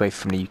 Gecko, we're both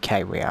from the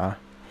UK, we are.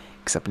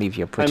 Because I believe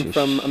you're British. I'm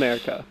from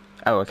America.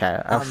 Oh,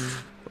 okay.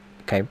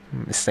 Okay,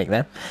 mistake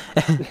there.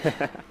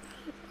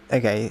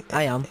 Okay.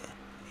 I am.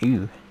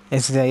 Ooh.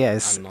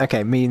 Yes.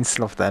 Okay, me and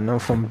Sloth then are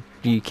from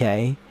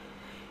UK.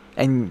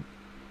 And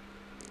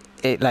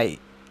it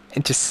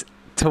just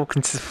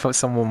talking to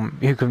someone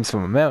who comes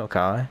from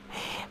America,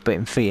 but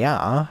in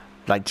VR,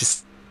 like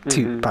just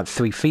about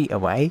 3 feet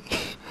away,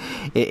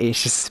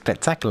 it's just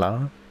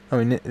spectacular. I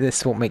mean,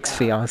 that's what makes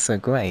VR so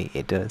great.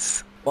 It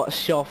does.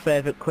 What's your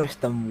favourite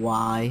quest and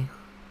why?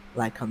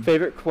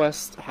 Favorite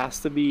quest has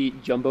to be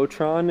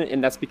Jumbotron,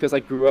 and that's because I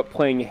grew up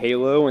playing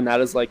Halo, and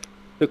that is like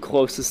the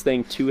closest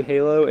thing to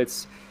Halo.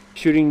 It's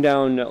shooting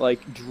down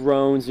like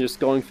drones and just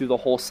going through the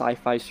whole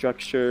sci-fi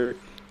structure.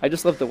 I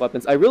just love the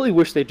weapons. I really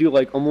wish they do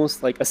like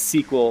almost like a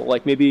sequel,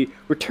 like maybe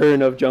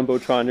Return of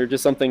Jumbotron or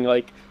just something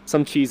like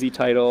some cheesy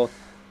title.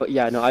 But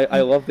yeah, no,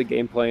 I love the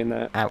gameplay in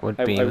that. That would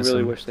be I awesome.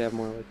 really wish they have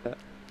more like that.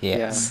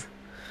 Yes.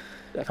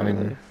 Yeah,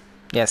 definitely. I mean,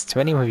 yes, to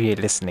any of you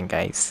listening,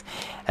 guys,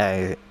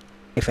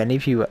 if any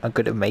of you are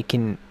good at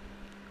making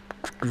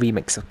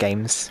remakes of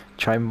games,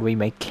 try and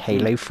remake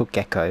Halo for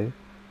Gecko,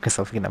 because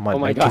I think that might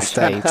make his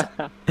day.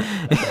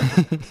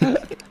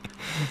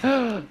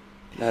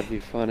 That'd be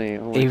funny.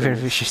 Oh my Even goodness.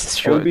 if it's just a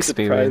short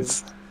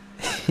experience.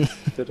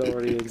 If it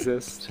already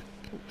exists.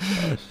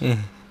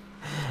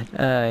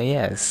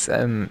 Yes.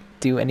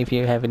 Do any of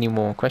you have any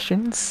more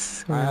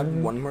questions? I have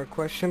one more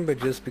question,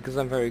 but just because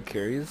I'm very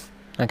curious.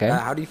 Okay.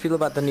 How do you feel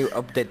about the new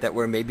update that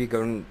we're maybe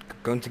going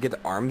to get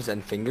arms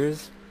and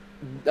fingers?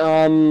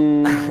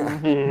 I'm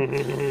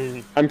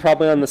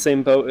probably on the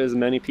same boat as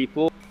many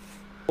people.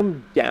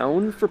 I'm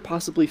down for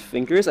possibly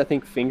fingers. I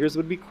think fingers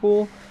would be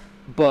cool,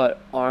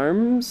 but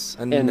arms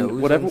and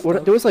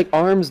whatever. There was like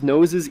arms,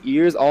 noses,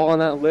 ears, all on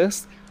that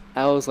list.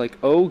 I was like,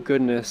 oh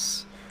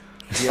goodness.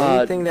 The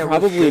only thing that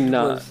probably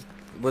not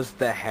was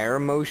the hair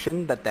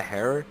motion, that the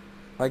hair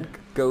like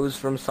goes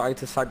from side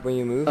to side when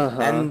you move,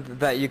 and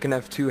that you can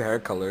have 2 hair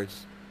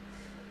colors.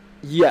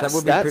 Yes, that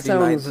would be pretty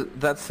sounds nice.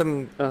 That's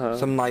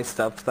some nice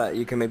stuff that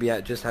you can maybe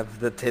just have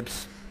the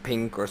tips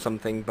pink or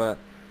something, but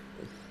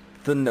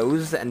the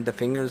nose and the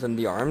fingers and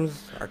the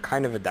arms are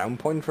kind of a down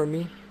point for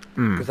me,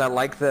 because I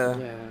like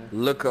the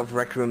look of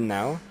Rec Room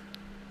now,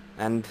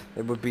 and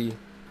it would be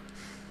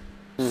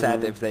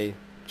sad if they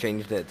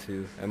changed it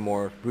to a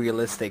more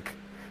realistic,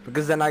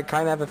 because then I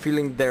kind of have a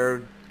feeling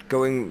they're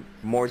going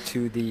more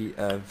to the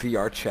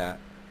VR chat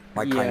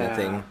kind of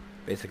thing,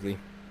 basically.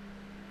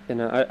 You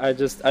know,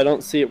 I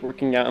don't see it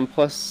working out, and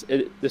plus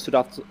this would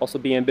also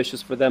be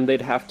ambitious for them.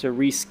 They'd have to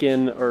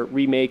reskin or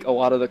remake a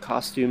lot of the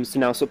costumes to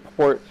now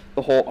support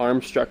the whole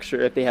arm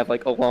structure if they have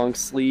like a long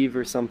sleeve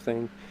or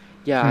something.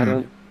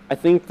 Yeah, I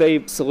think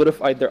they've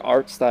solidified their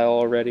art style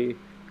already,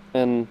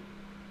 and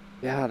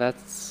yeah,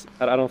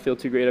 I don't feel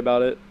too great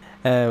about it.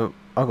 I've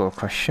got a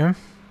question.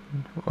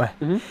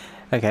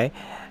 Okay.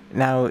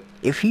 Now,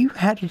 if you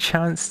had a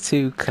chance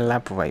to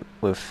collaborate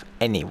with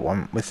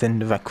anyone within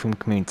the Rec Room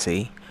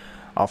community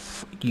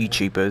of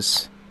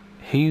YouTubers,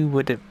 who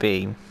would it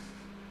be?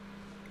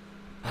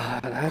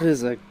 That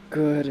is a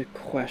good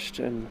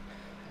question.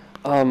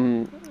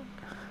 Wow.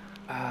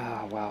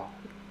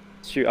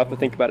 Shoot, I have to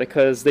think about it,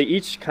 because they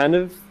each kind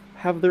of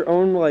have their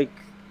own like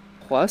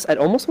plus. I'd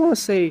almost want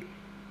to say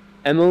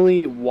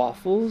Emily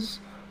Waffles,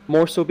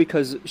 more so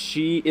because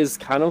she is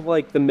kind of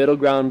like the middle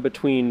ground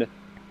between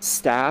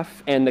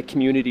staff and the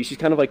community. She's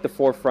kind of like the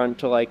forefront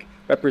to like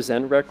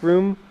represent Rec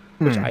Room,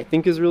 which I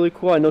think is really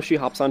cool. I know she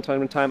hops on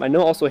time to time. I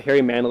know also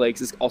Harry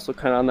Manlegs is also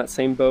kind of on that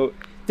same boat.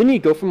 Didn't he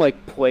go from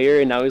like player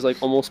and now he's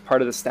like almost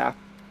part of the staff?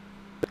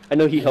 I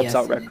know he helps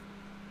out Rec Room.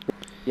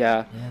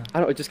 Yeah. I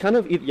don't know, just kind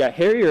of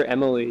Harry or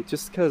Emily,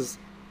 just because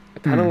I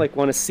kind of like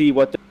want to see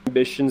what their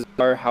ambitions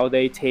are, how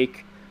they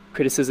take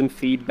criticism,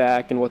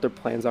 feedback, and what their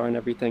plans are and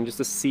everything, just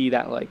to see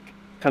that like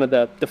kind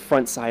of the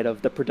front side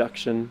of the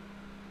production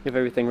of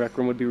everything Rec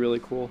Room would be really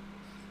cool.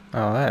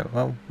 Alright,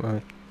 well,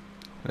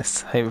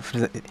 let's hope.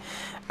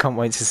 Can't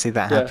wait to see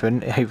that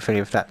happen. Hopefully,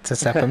 if that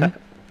does happen,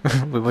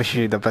 we wish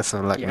you the best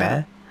of luck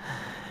there.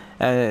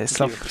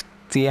 Sloth,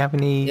 do you have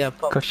any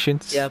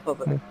questions? Yeah, but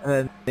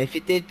if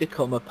you did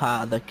become a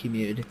part of the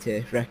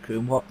community Rec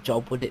Room, what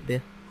job would it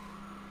be?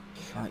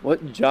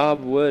 What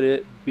job would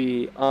it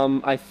be?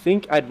 I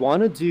think I'd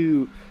want to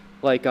do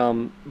like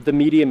the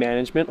media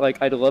management.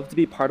 Like, I'd love to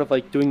be part of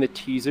like doing the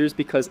teasers,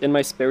 because in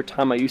my spare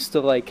time I used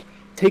to like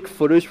take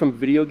footage from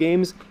video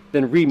games,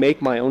 then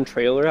remake my own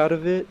trailer out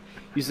of it,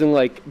 using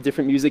like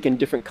different music and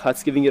different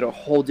cuts, giving it a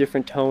whole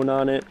different tone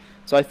on it.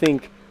 So I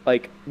think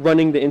like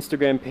running the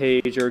Instagram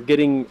page or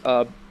getting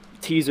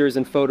teasers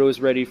and photos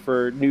ready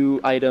for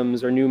new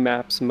items or new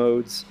maps,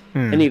 modes,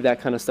 any of that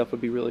kind of stuff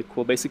would be really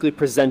cool. Basically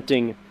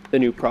presenting the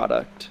new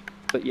product.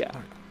 But yeah.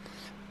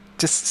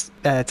 just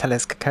tell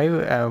us,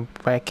 Gecko,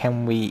 where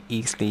can we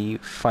easily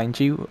find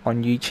you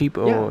on YouTube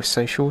or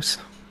socials?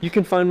 You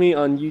can find me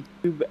on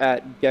YouTube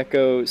at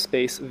Gecko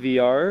Space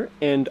VR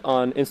and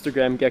on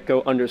Instagram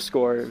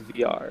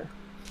Gecko_VR.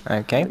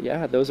 Okay.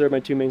 Yeah, those are my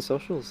two main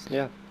socials.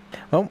 Yeah.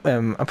 Well,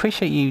 I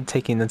appreciate you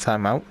taking the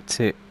time out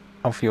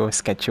of your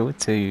schedule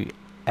to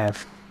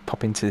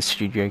pop into the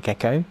studio,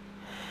 Gecko.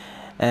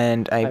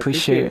 And I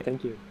appreciate it.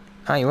 Thank you.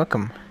 Ah, you're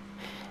welcome.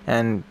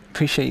 And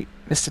appreciate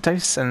Mr.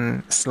 Toast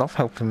and Sloth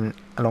helping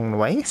along the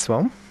way as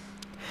well.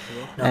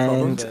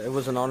 And it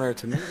was an honor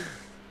to meet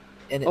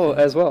you. Oh,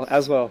 as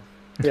well.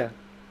 Yeah.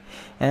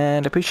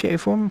 And appreciate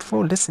everyone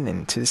for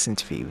listening to this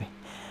interview.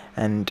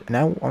 And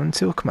now on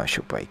to a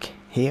commercial break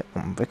here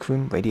on Rec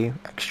Room Radio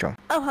Extra.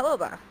 Oh, hello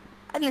there.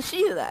 I didn't see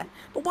you there.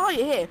 But while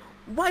you're here,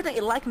 why don't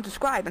you like and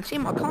subscribe and see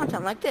more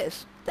content like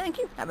this? Thank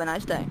you. Have a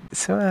nice day.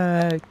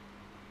 So,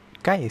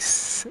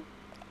 guys,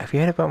 have you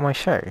heard about my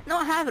show? No,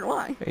 I haven't.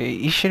 Why?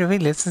 You should really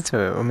listen to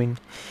it. I mean,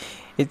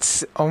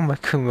 it's on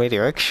Rec Room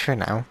Radio Extra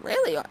now.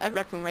 Really? At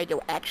Rec Room Radio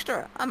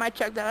Extra? I might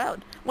check that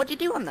out. What do you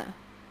do on there?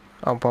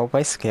 Oh, well,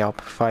 basically, I'll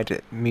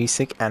provide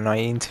music and I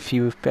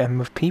interview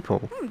with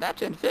people.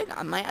 That's interesting.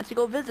 I might have to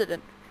go visit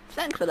it.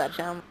 Thanks for that,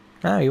 Sam.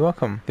 Oh, you're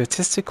welcome. The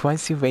Autistic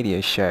YT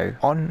radio show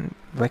on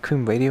Rec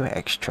Room Radio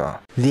Extra.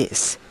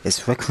 This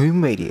is Rec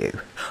Room Radio,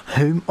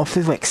 home of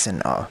the Rec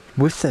Center,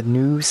 with the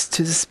news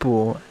to the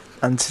sport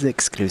and to the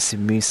exclusive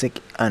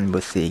music and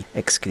with the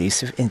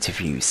exclusive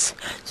interviews.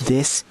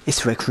 This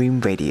is Rec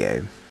Room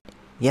Radio.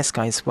 Yes,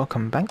 guys,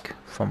 welcome back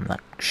from that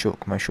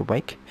short commercial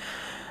break,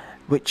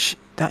 which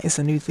that is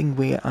a new thing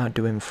we are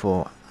doing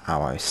for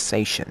our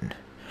station.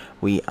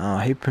 We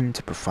are hoping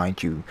to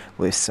provide you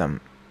with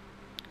some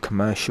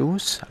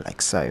commercials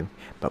like so,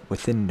 but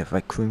within the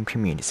Rec Room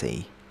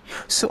community,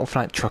 sort of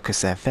like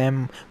Truckers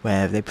FM,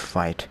 where they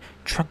provide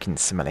trucking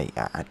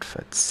simulator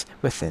adverts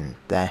within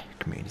their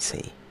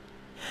community.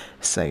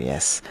 So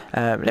yes,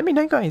 let me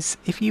know, guys,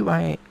 if you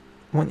are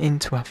wanting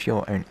to have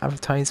your own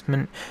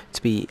advertisement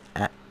to be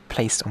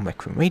placed on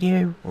Rec Room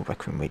Radio or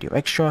Rec Room Radio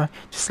Extra,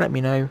 just let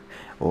me know.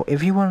 Or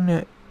if you want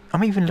to,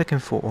 I'm even looking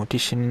for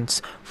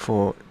auditions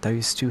for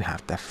those to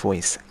have their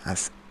voice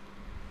as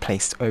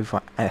placed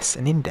over as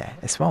and in there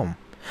as well.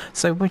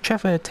 So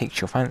whichever takes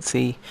your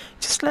fancy,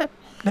 just let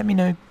me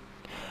know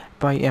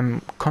by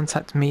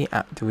contact me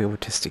at The Real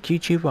Autistic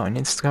YouTuber on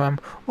Instagram,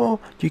 or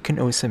you can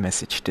also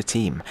message the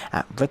team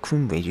at Rec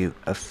Room Radio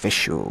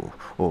Official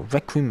or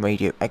Rec Room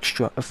Radio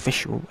Extra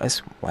Official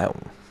as well.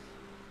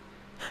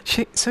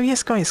 So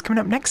yes, guys, coming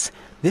up next,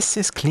 this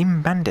is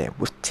Clean Bandit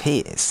with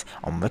Tears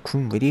on Rec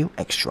Room Radio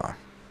Extra.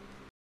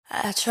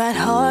 I tried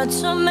hard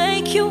to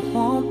make you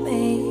want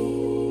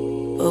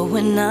me, but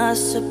we're not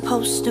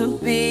supposed to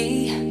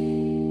be,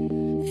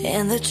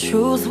 and the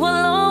truth will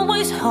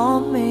always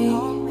haunt me,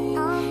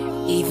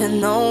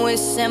 even though it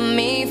set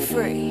me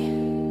free.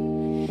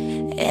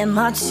 And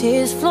my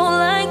tears flow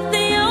like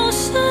the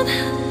ocean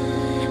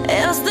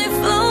as they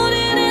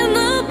floated in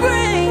the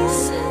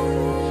breeze.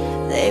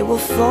 They were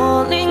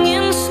falling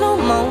in slow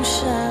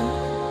motion,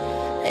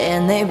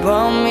 and they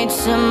brought me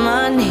to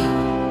my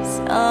knees.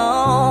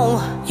 Oh,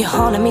 you're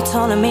haunting me,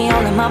 taunting me,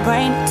 all in my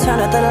brain. Turn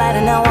out the light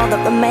and now all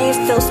that remains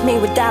fills me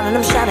with doubt, and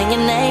I'm shouting your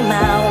name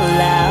out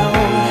loud.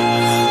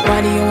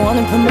 Why do you want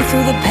to put me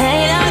through the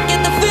pain? I get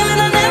the feeling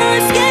I'll never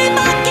escape.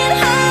 I can't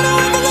hide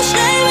away from the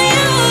shame of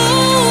you.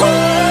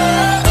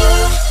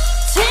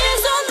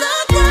 Tears on the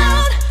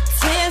ground,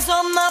 tears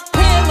on my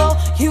pillow.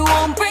 You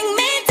won't bring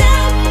me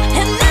down,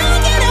 and I'll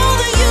get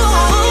over you.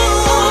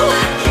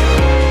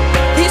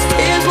 These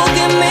tears will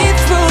get me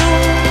through,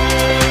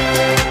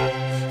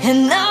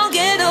 and I'll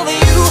get over you.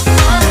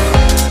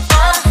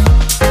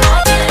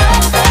 I'll get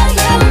over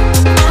you.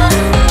 I'll get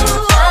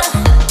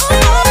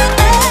over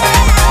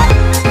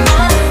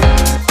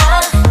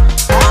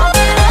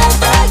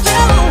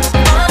you.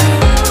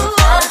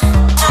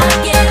 I'll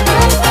get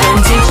over you. When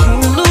did you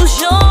lose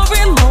your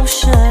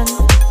emotion?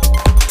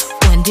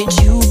 When did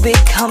you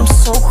become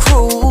so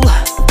cruel?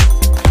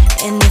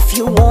 And if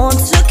you want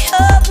to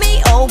cut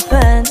me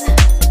open,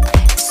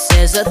 it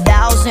says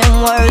 1,000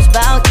 words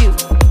about you.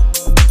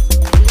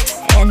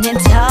 And in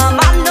time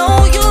I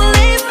know you'll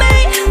leave me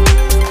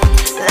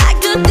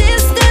like a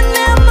distant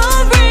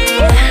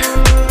memory.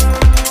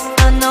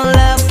 I know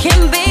love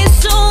can be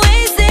so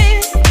easy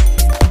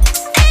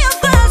if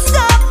I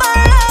stop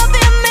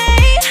loving me.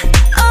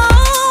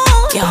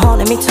 Oh, you're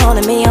haunting me,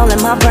 taunting me, all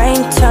in my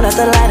brain. Turn out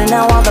the light and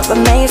now all that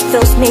remains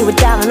fills me with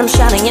doubt, and I'm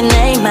shouting your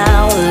name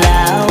out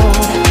loud.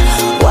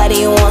 Why do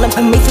you wanna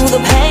put me through the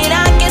pain?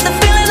 I get the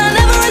feeling I'll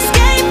never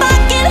escape. I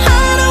can't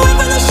hide away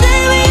from the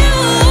shame of you.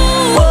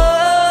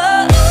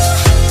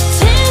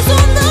 Tears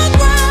on the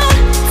ground,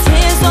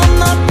 tears on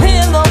my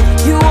pillow.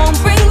 You won't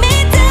bring me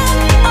down,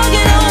 I'll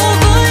get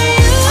over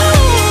you.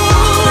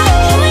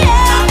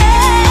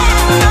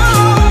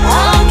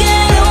 I'll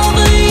get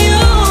over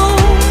you.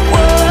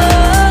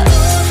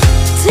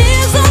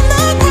 Tears on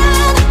the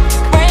ground,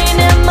 rain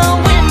in my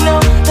window.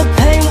 The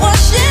pain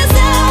washes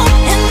out,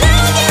 and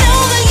I'll get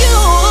over you.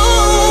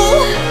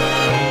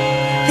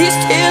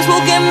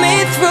 get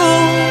me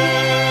through,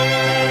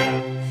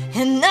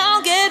 and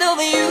I'll get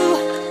over you.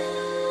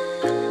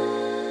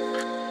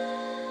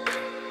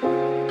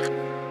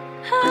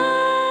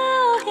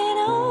 I'll get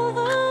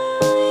over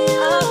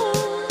you.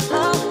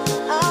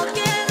 I'll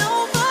get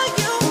over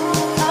you.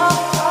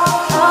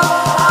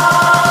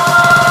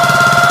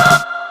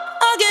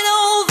 I'll get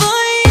over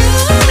you.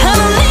 I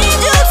don't need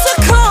you to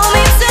call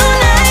me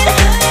tonight.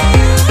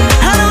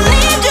 I don't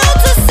need you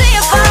to see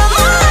if I'm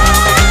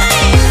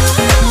alive.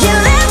 You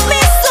left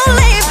me, so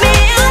leave me.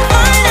 I'm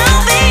fine,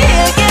 I'll be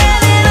here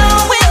getting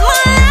on with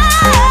my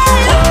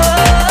life.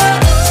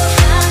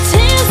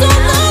 Tears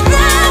on the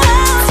ground,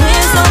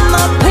 tears on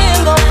my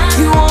pillow.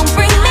 You won't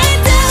bring me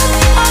down.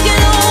 I'll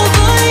get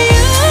over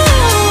you.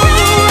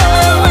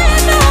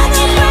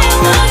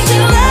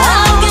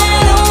 I'll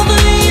get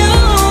over you.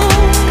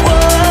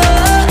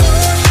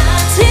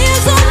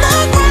 Tears on the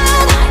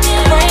ground,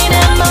 rain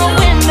at my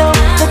window.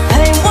 The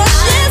pain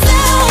washes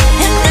out,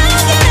 and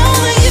I'll get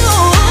over you.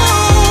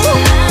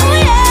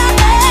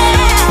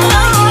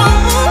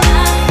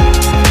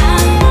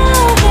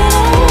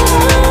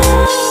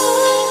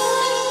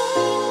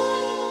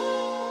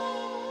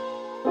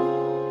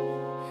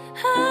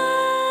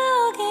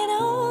 I'll get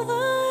over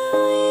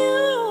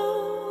you.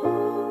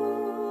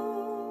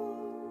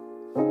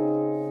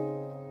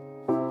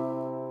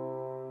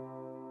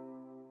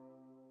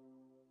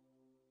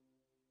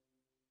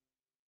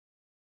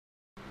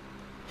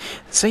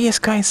 So yes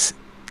guys,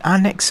 our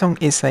next song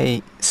is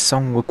a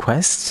song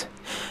request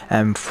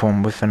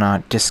from within our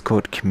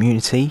Discord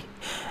community,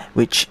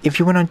 which if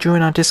you want to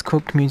join our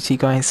Discord community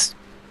guys,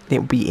 it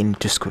will be in the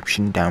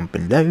description down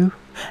below,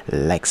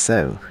 like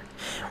so.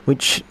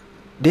 Which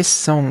this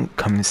song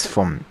comes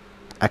from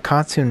a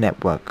Cartoon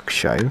Network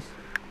show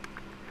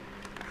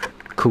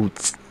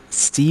called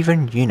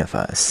Steven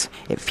Universe.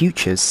 It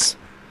features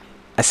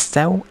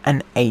Estelle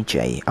and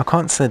AJ. I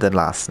can't say the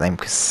last name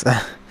because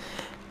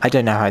I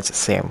don't know how to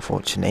say it,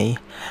 unfortunately.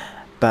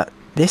 But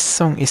this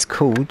song is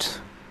called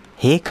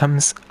Here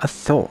Comes a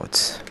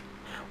Thought,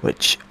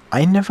 which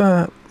I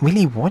never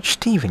really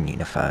watched Steven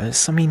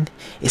Universe. I mean,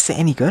 is it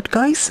any good,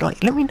 guys?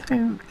 Like, let me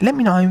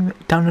know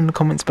down in the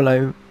comments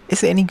below.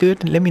 Is it any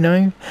good? Let me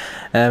know.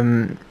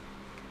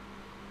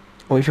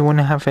 Or if you want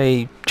to have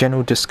a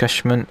general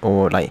discussion,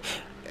 or like,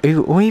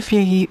 or if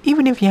you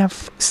even if you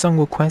have song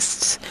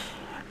requests,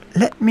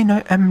 let me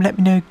know. Let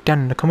me know down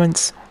in the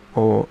comments,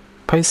 or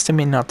post them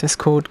in our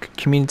Discord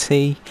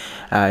community.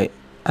 As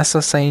I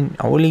was saying,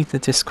 I will leave the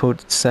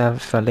Discord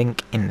server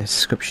link in the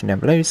description down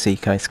below so you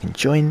guys can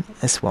join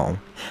as well.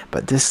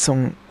 But this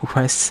song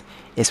request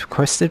is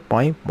requested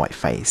by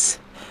Whiteface.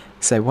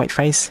 So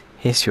Whiteface,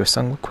 here's your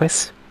song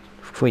request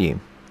for you.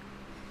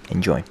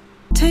 Enjoy.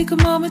 Take a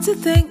moment to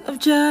think of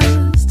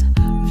just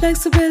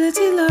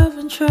flexibility, love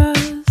and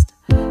trust.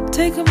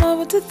 Take a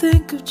moment to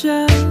think of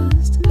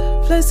just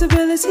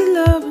flexibility,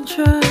 love and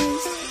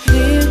trust.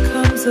 Here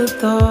comes a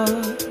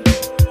thought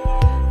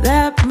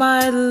that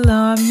might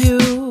alarm you.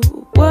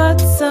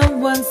 What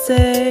someone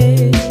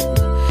said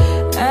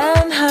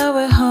and how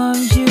it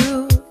harmed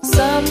you.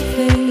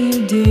 Something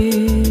you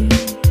did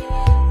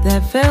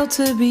that felt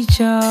to be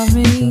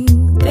charming.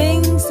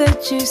 Things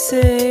that you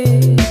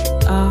say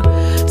are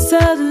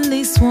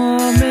suddenly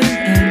swarming,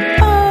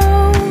 and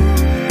oh,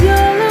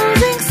 you're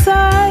losing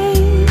sight,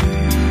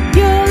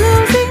 you're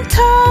losing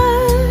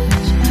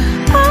touch.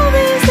 All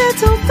these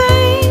little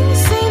things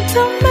seem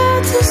to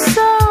matter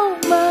so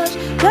much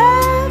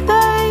that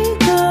they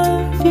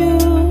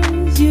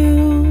confuse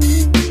you,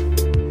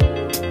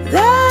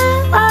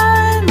 that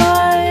I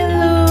might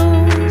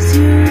lose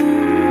you.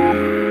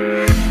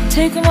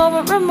 Take a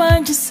moment,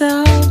 remind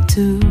yourself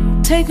to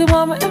take a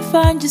moment and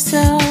find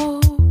yourself.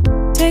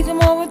 Take a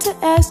moment to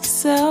ask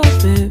yourself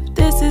if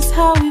this is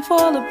how we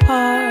fall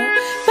apart.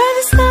 But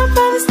it's not,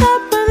 but it's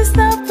not, but it's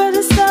not, but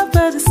it's not,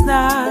 but it's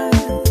not.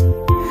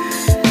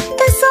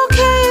 It's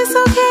okay, it's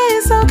okay,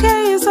 it's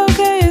okay, it's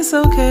okay, it's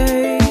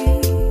okay.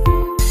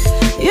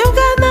 You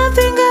got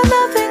nothing, got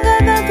nothing,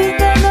 got nothing,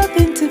 got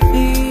nothing to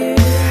fear.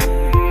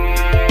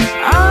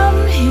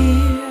 I'm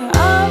here,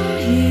 I'm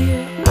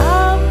here,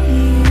 I'm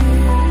here.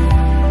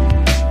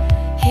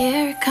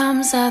 Here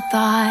comes a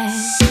thought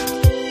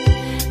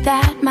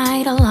that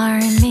might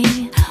alarm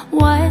me.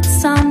 What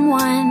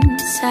someone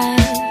said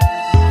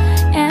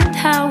and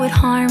how it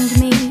harmed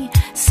me.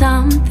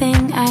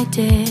 Something I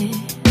did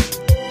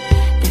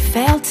that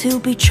failed to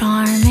be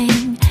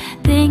charming.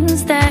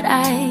 Things that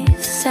I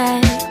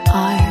said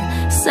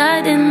are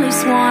suddenly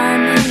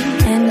swarming,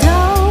 and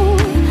oh,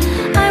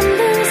 I'm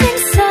losing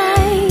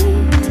sight,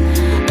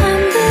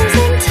 I'm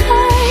losing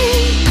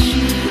touch.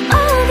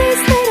 All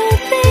these little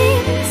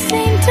things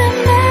seem to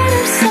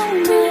matter so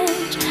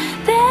much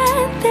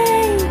that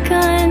they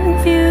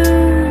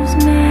confuse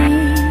me,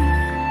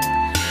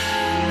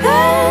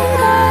 that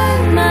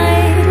I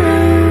might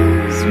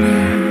lose me.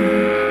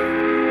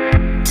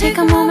 Take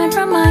a moment,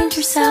 remind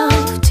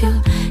yourself to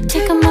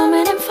take a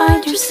moment and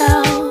find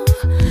yourself.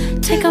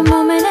 Take a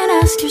moment and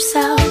ask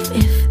yourself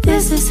if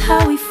this is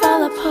how we fall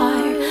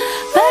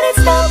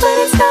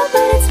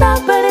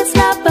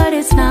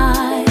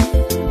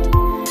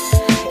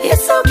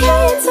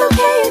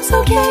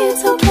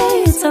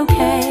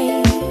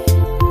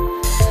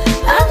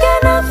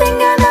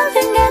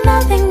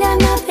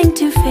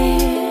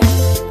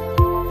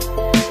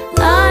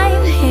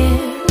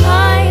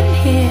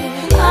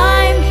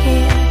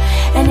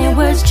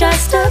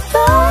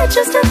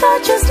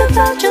thought, just a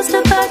thought, just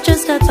a thought,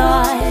 just a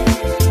thought.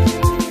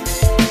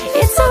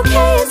 It's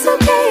okay, it's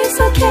okay, it's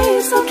okay,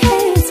 it's okay,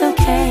 it's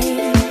okay.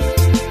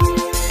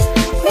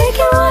 We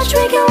can watch,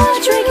 we can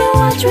watch, we can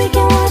watch, we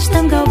can watch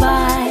them go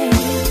by.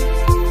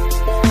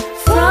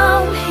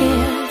 From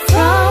here,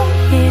 from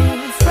here,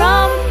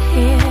 from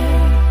here.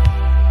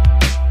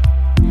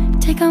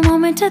 Take a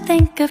moment to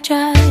think of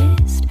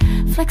just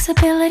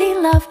flexibility,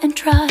 love, and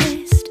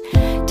trust.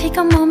 Take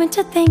a moment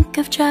to think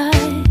of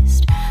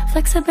just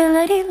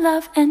flexibility,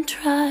 love, and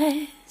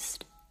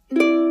trust.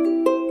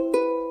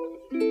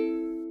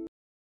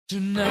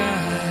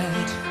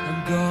 Tonight, I'm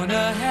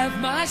gonna have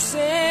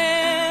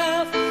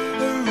myself a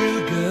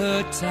real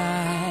good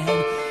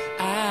time.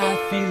 I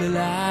feel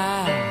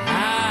alive.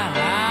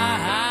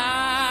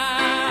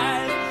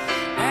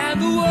 And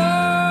the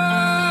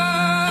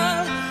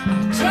world,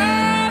 I'm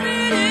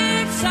turning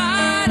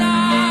inside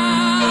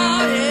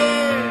out,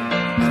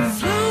 yeah. I'm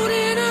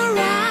floating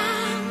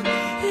around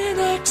in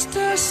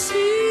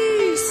ecstasy.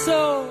 So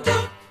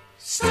don't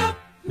stop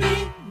me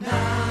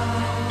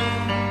now.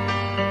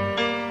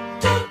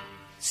 Don't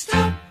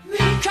stop me,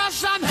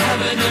 'cause I'm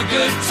having a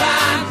good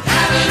time,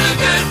 having a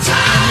good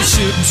time. I'm a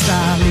shooting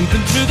star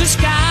leaping through the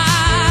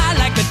sky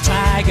like a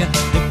tiger,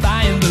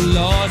 defying the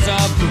laws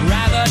of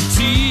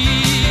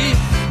gravity.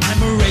 I'm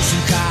a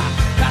racing car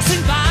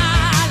passing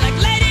by like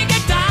Lady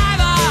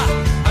Godiva.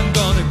 I'm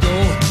gonna go,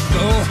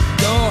 go,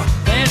 go.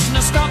 There's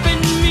no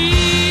stopping me.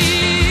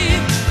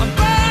 I'm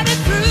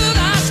burning through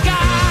the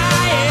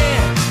sky, yeah.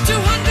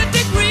 200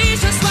 degrees,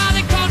 that's why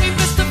they call me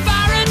Mr.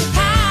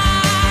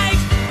 Fahrenheit.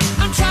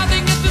 I'm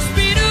traveling at the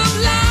speed of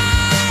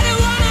light. I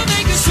wanna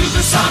make a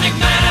supersonic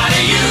man out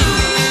of you.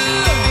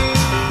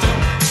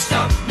 Don't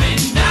stop me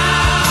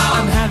now.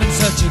 I'm having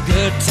such a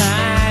good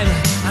time.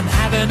 I'm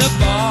having a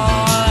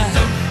ball.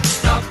 Don't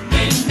stop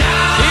me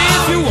now.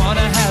 If you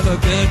wanna have a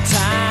good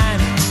time,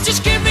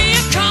 just give me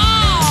a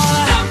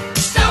call. Don't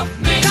stop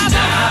me 'cause now.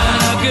 I'm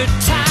having a good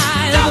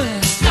time. Don't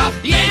stop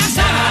me yes,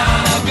 now. I'm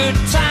having a good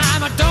time.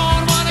 I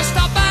don't wanna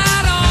stop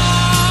at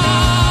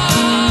all.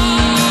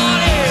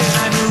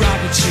 Yeah. I'm a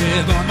rocket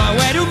ship on my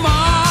way to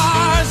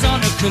Mars on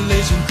a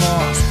collision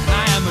course.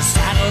 I am a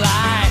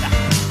satellite.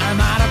 I'm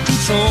out of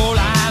control.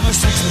 I'm a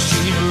sex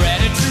machine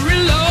ready to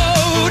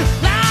reload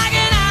like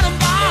an atom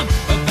bomb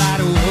about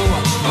to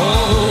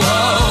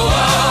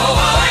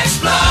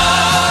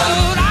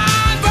explode.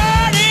 I'm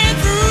burning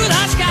through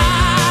the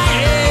sky,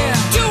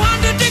 yeah.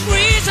 200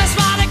 degrees, that's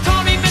why they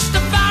call me Mr.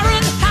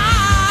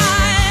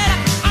 Fahrenheit.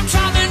 I'm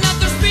traveling at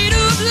the speed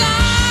of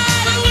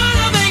light. I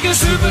wanna make a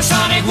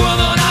supersonic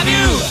woman of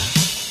you.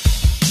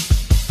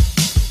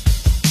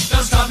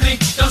 Don't stop me,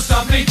 don't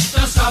stop me,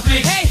 don't stop me.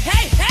 Hey,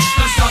 hey, hey!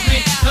 Don't stop me,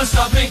 don't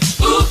stop me.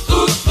 Ooh,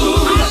 ooh,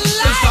 ooh. Don't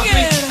stop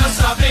me, don't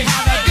stop me.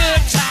 Have a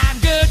good time,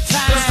 good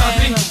time. Don't stop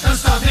me, don't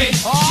stop me.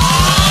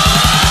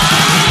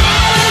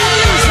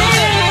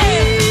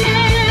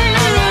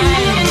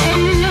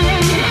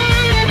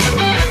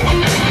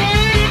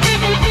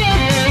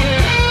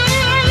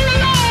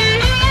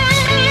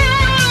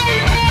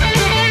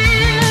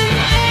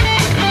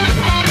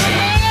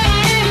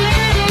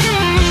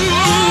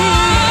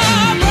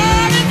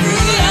 Burning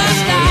through the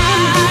sky,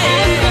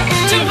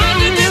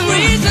 200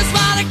 degrees, that's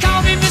why they call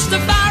me Mr.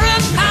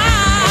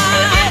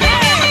 Fahrenheit.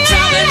 I'm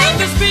traveling at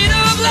the speed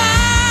of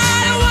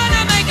light. I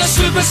wanna make a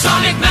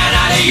supersonic man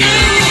out of you.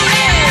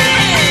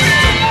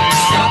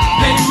 Stop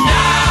me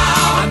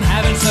now. I'm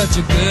having such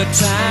a good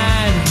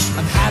time.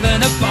 I'm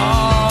having a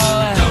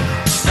ball. Don't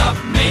stop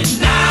me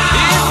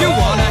now. If you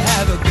wanna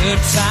have a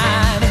good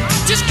time,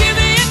 just give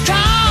me a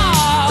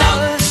call.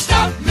 Don't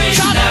stop me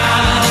now. I'm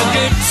having a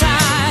good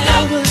time.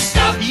 Don't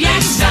stop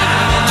yes, I'm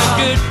having a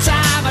good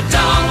time. I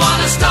don't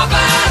wanna stop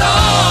at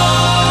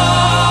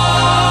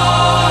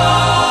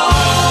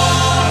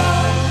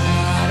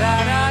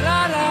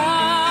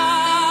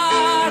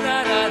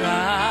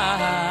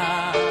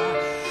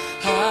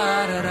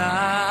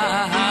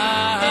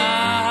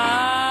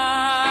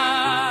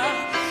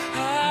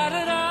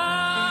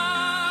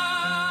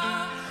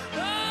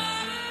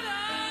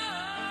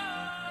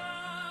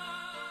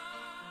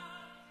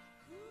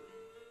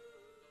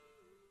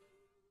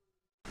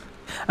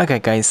Okay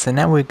guys, so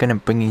now we're going to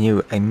bring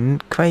you a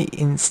great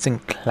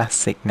instant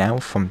classic now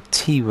from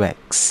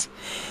T-Rex.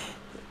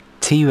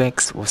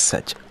 T-Rex was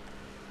such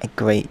a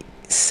great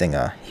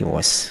singer. He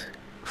was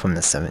from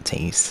the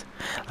 70s.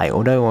 Like,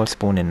 although I was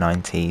born in the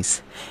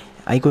 90s,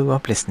 I grew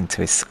up listening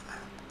to his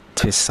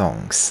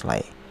songs.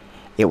 Like,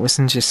 it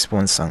wasn't just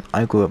one song.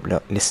 I grew up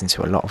listening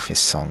to a lot of his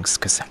songs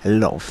because a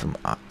lot of them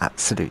are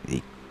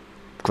absolutely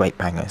great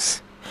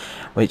bangers.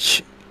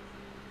 Which,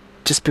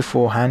 just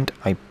beforehand,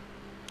 I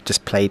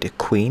just played a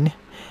Queen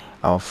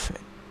of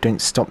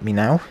Don't Stop Me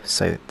Now,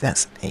 so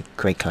that's a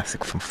great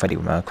classic from Freddie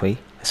Mercury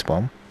as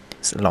well.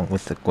 It's along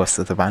with the rest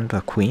of the band,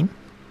 Queen.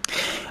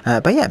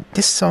 But yeah,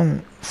 this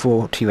song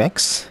for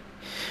T-Rex,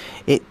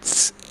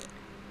 it's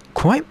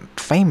quite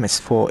famous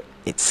for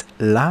its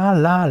la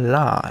la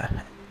la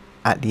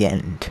at the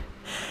end,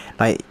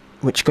 like,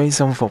 which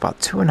goes on for about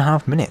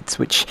 2.5 minutes,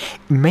 which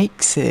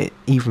makes it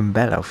even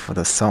better for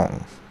the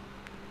song.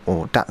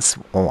 or that's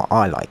what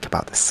I like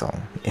about the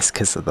song. It's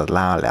because of the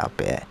la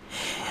bit.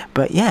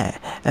 But yeah,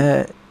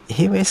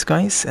 here is,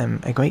 guys,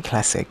 a great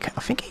classic.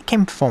 I think it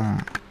came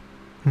from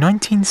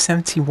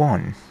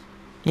 1971.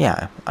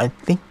 Yeah, I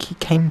think it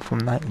came from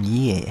that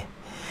year.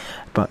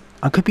 But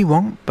I could be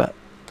wrong, but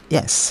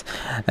yes.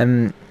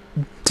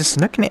 Just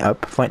looking it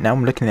up right now,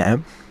 I'm looking it up.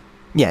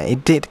 Yeah,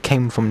 it did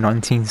came from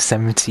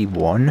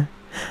 1971.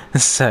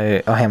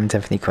 So I am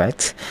definitely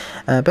correct.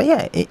 But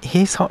yeah,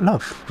 here's Hot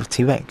Love with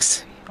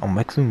T-Rex on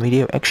Rec Room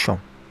Radio Extra.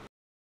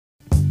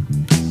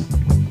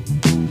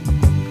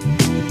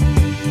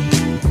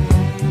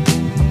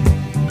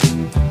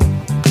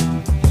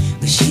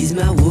 She's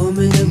my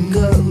woman of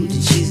gold,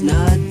 and she's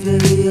not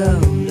very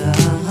old,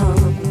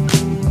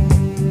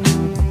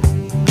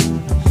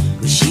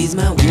 Well, she's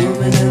my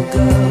woman of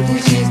gold,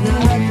 and she's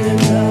not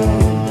very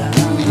old,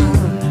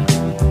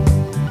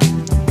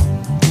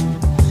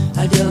 I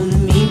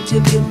don't mean to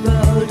be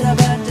bold,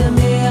 but to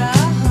me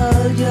I'll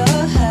hold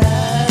your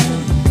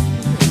hand.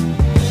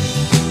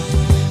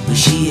 Well,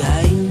 she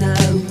ain't no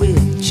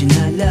witch, and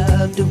I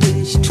love the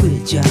way she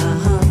twitch,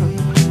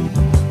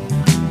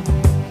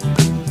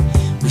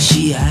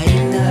 She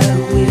ain't no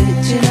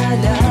witch, and I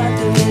love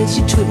the way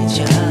she twitch,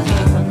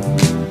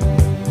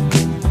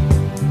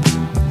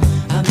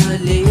 I'm a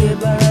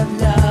labor of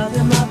love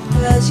in my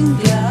Persian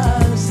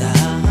gloves,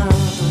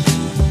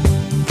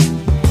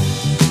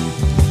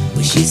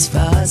 Well, she's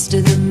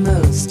faster than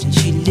most, and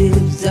she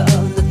lives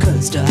on the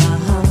coast,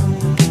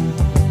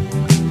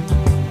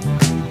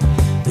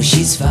 Well,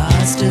 she's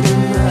faster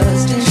than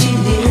most, and she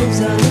lives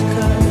on the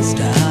coast,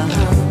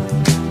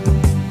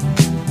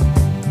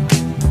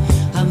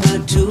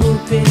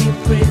 Two-penny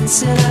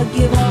prince, and I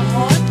give her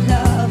hot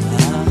love.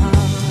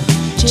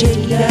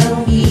 Take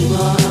down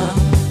evil.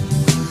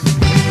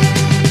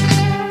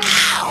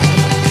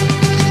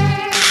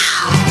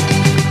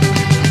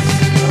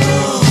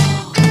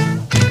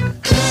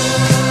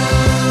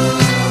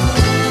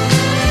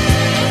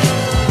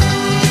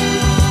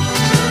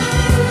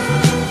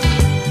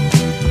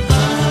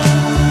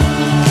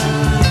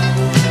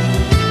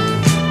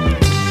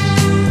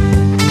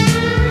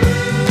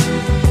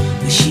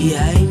 She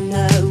ain't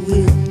no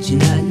witch,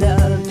 and I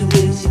love the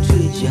way she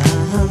twitch,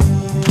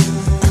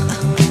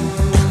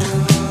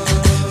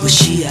 Well,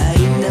 she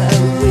ain't no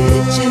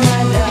witch, and I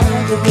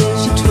love the way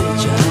she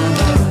twitch,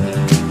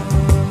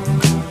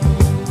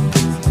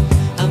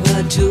 I'm a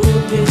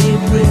two-penny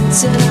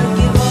prince, and I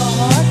give her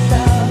hot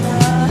love.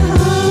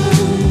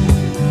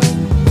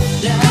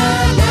 La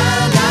la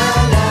la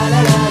la la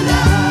la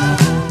la.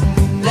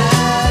 La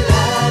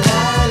la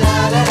la la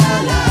la la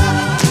la.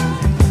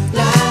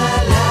 La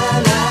la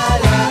la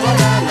la la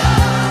la la.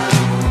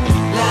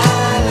 La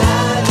la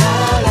la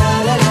la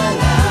la la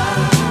la.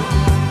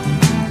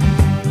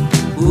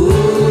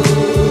 Ooh,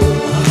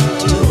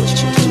 do what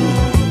you do.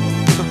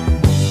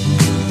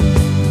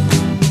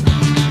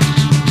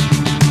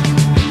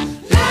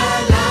 La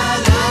la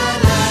la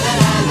la la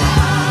la la.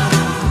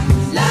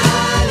 La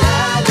la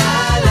la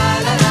la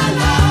la la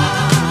la.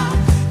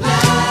 La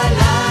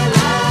la la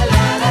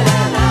la la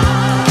la la.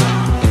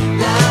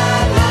 La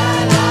la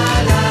la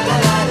la la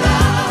la la.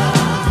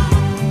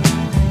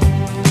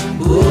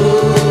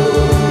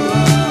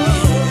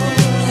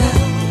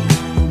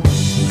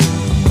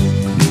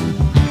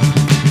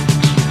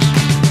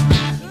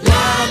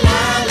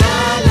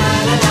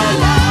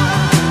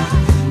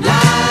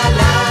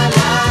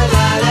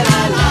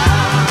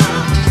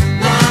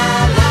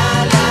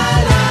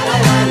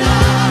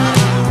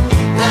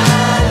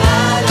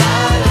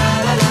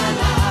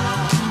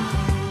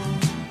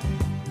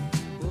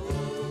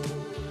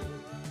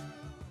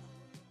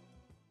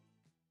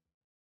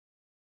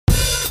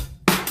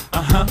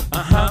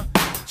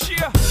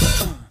 Yeah.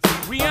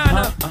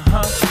 Rihanna.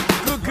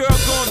 Good girl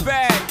going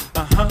bad.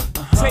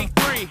 Take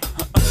 3.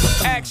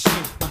 Action.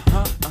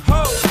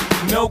 Ho.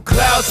 No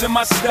clouds in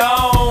my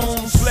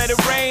stones. Let it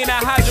rain. I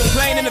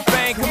hydroplane in the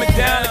bank. Coming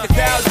down like a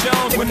Dow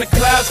Jones. When the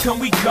clouds come,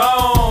 we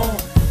gone.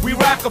 We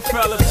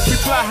Rockefellers, we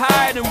fly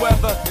higher than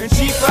weather, and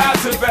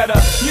G5s are better.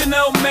 You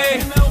know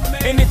me,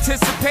 in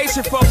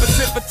anticipation for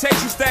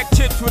precipitation, stack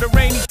chips with a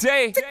rainy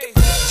day.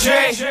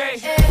 Jay,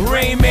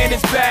 Rain Man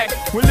is back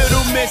with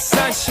Little Miss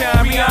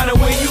Sunshine. Rihanna,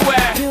 where you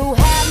at? You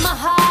have my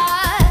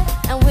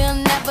heart, and we'll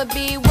never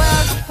be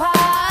worlds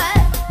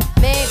apart.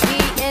 Maybe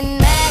in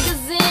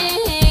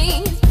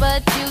magazines,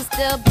 but you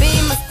still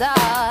be my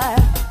star.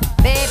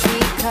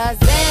 Baby, 'cause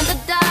in the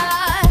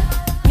dark,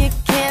 you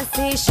can't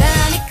see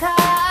shiny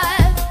cars.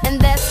 And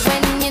that's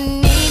when you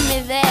need me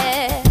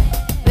there.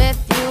 With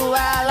you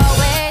I'll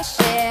always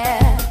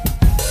share.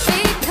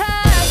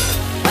 Because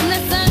when the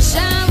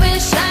sunshine we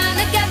shine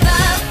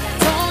together.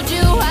 Told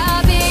you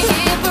I'll be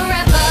here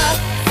forever.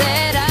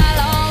 Said I'll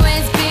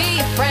always be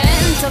your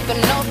friend. Took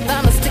an oath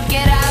I'ma stick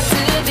it out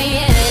to the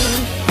end.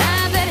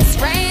 Now that it's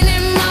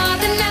raining more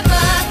than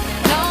ever,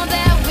 know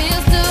that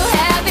we'll still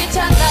have each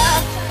other.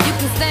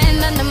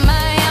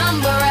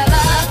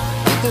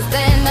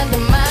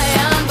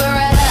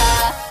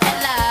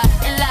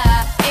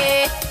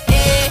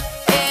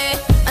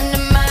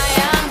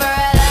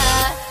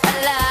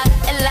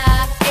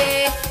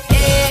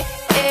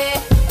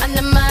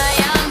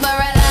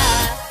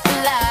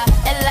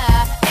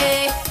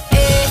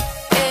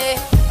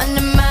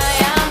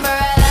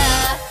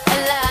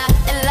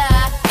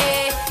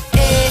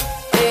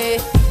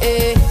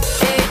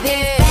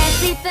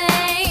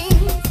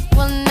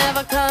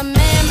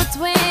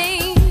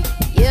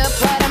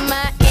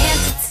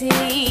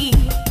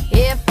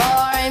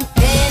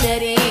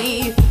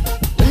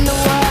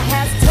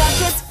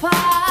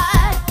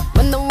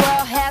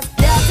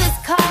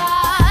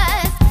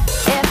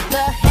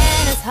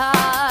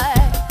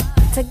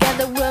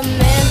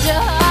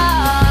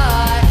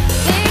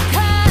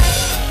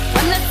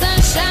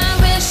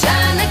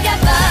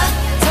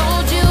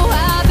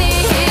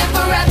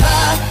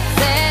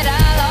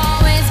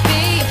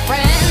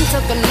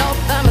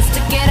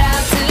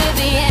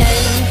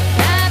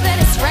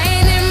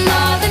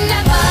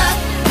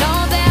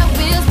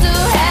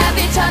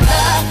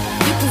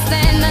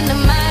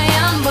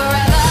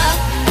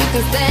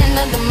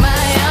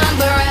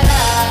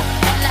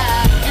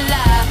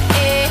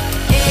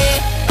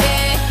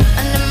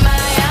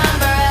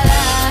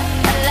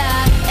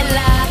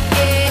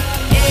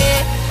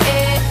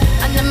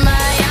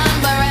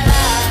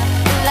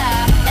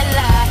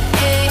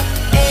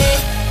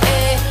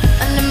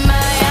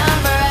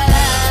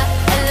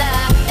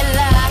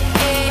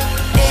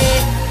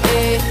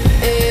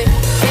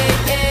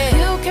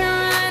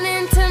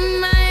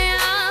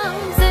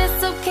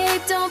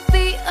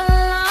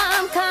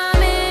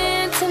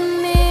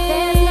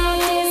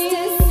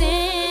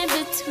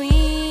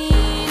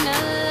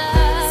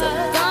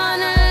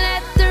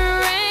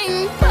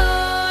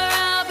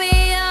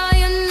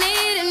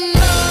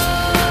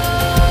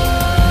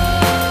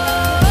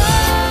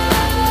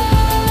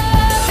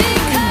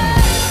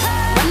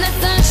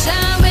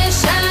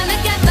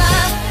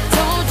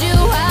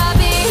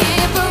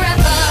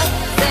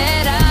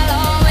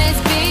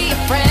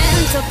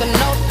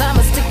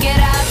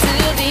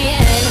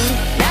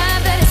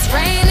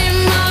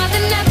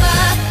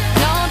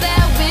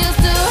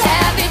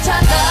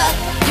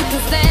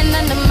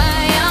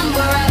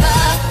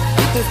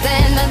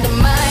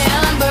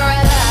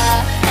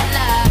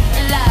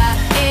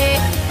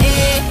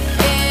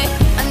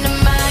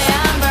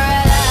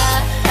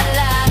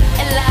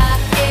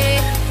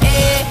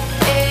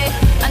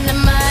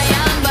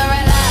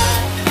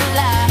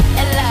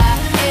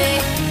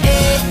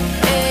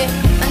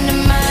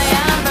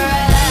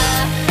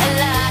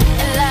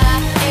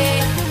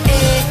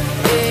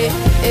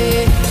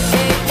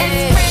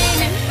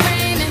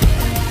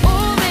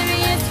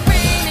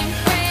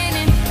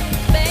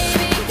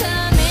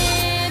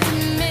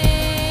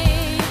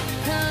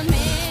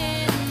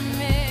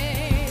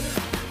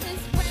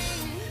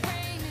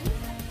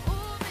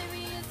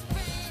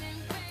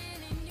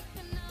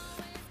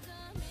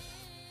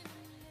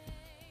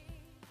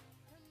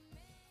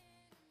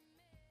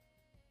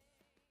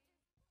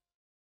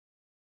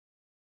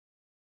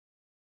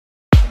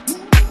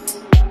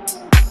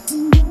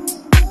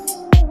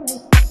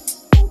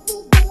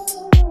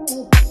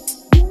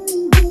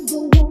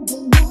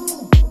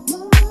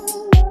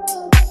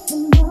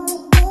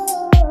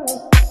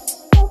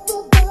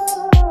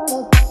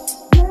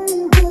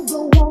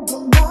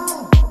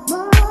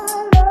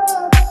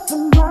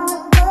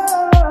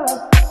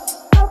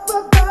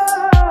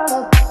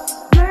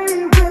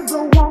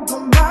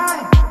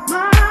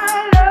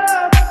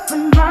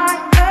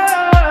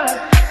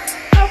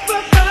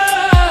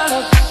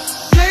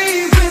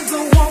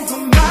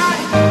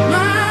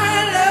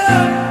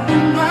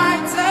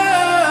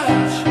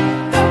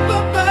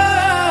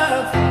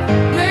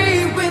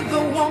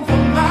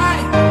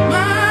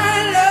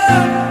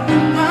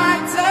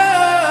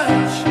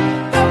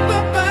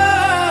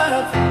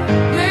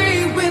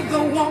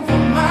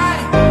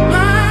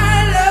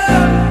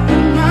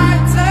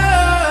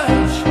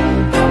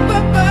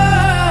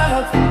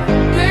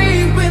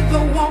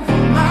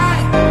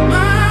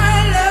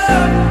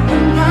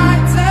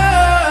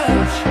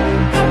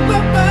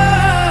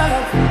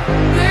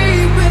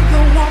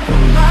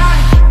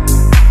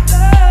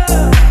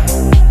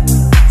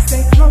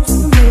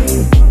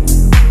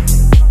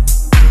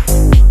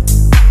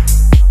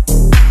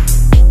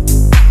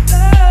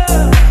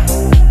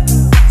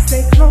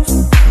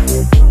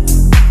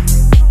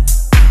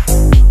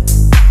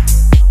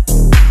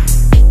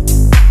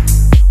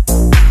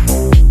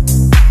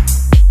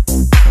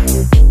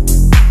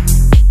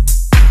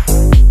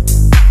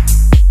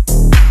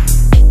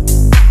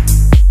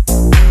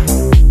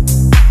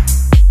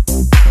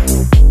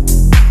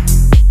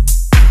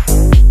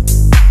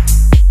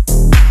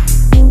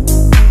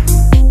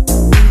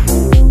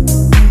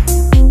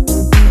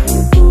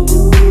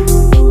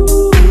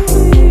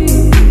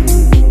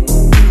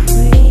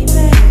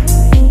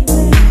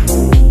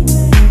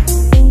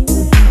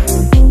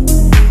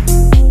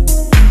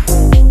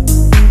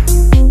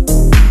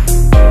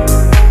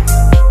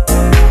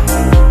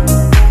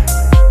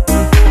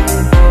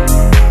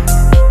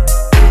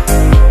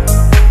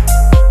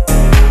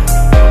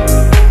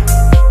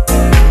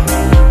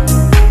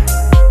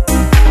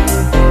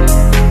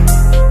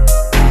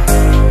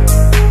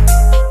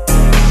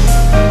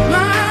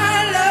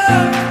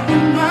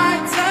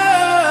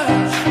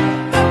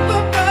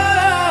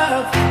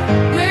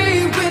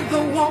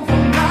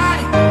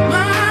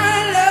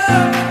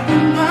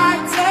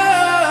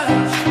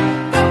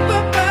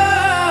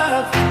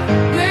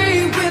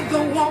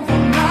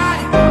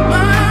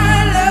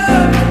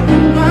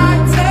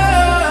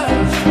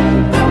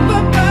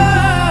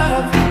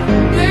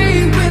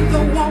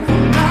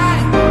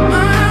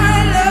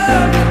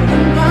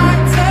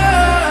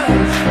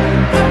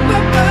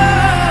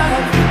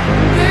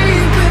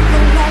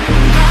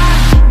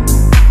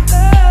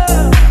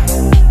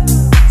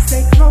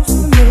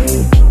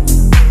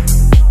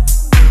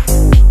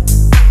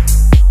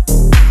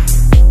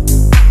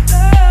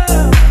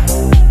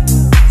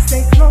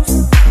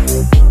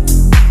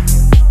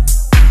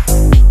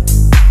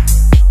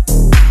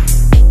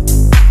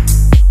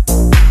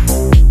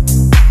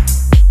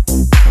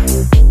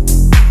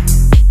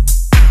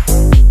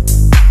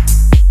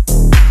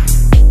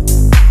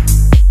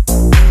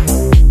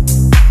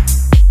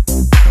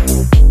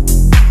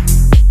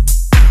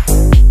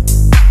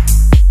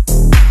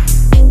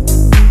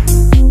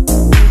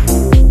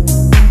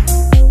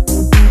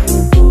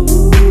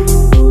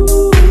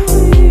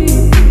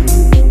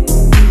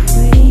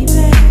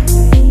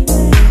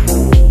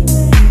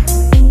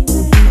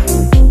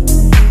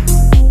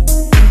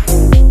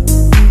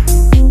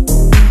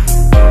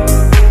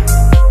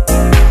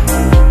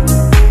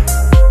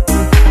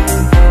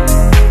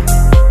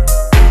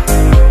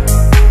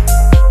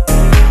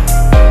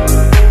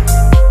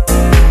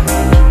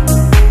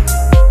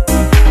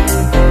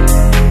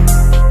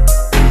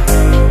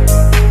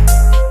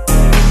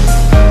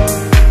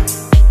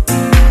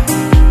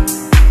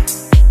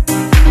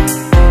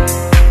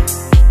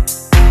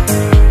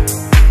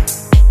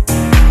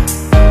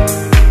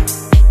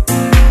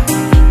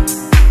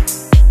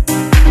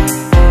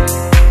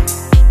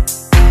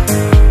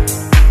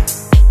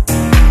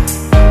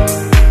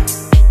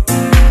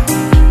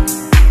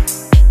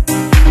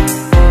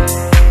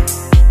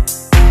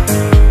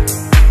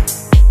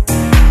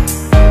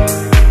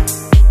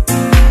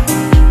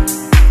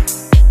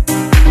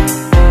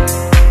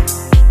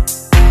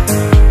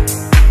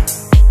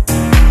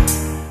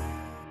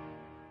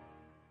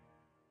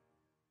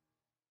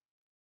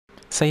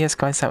 So yes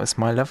guys, that was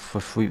My Love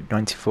with Route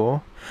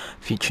 94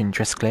 featuring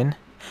Jess Glynn,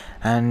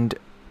 and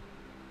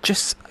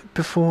just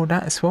before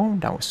that as well,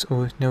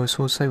 there was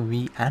also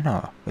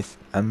Rihanna with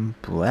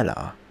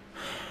Umbrella.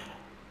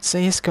 So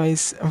yes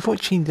guys,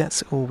 unfortunately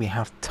that's all we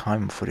have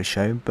time for the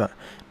show, but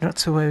not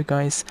to worry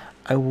guys,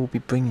 I will be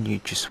bringing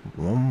you just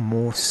one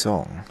more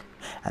song,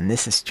 and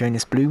this is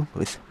Jonas Blue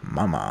with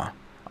Mama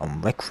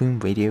on Rec Room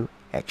Radio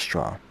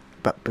Extra.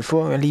 But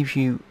before I leave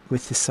you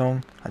with this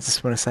song, I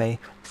just want to say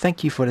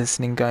thank you for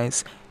listening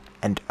guys,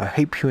 and I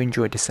hope you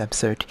enjoyed this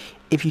episode.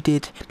 If you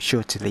did, be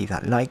sure to leave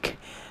that like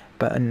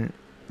button,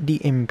 be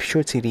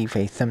sure to leave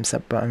a thumbs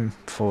up button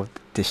for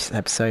this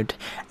episode,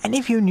 and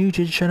if you're new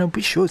to the channel,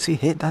 be sure to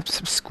hit that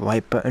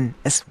subscribe button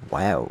as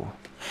well.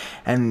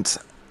 And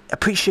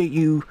appreciate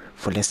you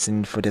for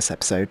listening for this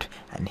episode,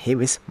 and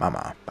here is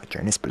Mama by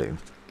Jonas Blue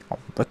on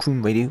Rec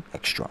Room Radio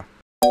Extra.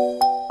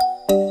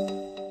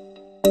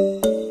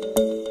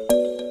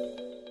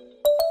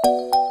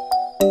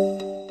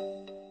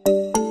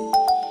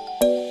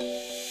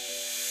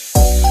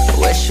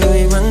 Where should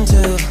we run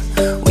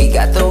to? We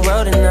got the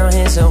world in our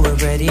hands and we're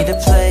ready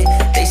to play.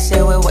 They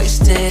say we're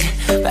wasted,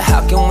 but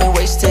how can we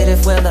waste it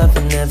if we're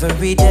loving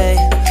every day?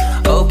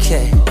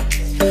 Okay,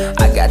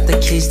 I got the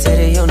keys to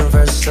the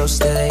universe, so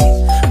stay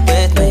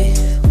with me,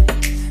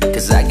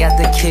 cause I got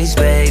the keys,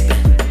 babe.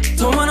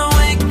 Don't wanna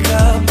wake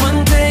up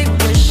one day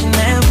wishing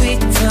that we'd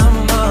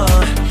done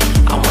more.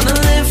 I wanna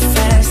live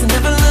fast and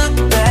never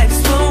look back,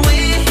 it's what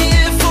we're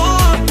here for.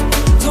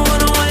 Don't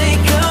wanna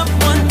wake up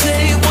one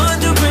day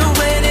wondering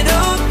where did it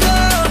all go,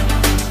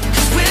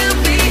 cause we'll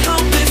be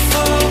home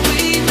before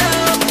we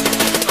know.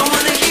 I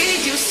wanna hear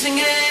you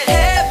singing,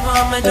 hey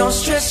mama, don't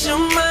stress your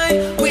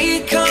mind,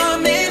 we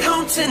coming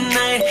home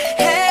tonight.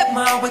 Hey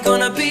mama, we're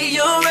gonna be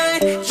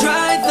alright.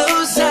 Dry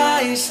those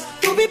eyes,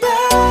 we'll be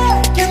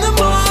back in the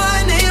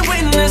morning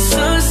when the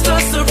sun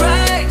starts to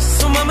rise.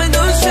 So mama,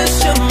 don't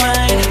stress your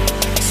mind,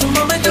 so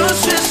mama, don't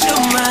stress your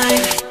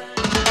mind.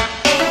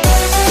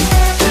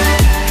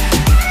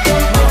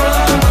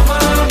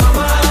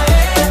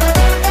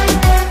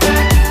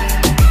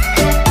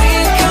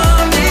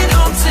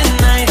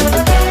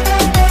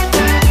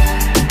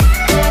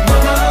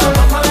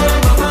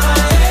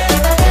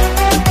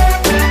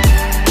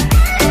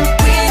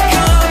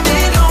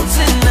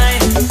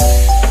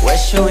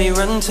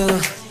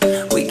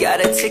 We got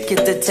a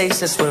ticket that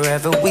takes us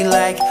wherever we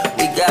like.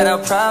 We got our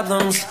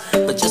problems,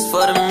 but just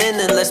for the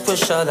minute, let's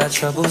push all our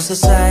troubles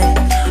aside.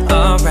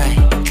 Alright,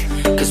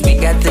 cause we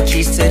got the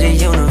keys to the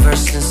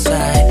universe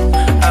inside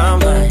our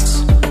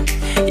minds.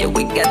 Yeah,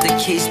 we got the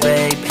keys,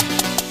 baby.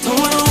 Don't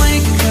wanna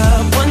wake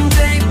up one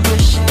day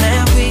wishing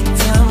that we'd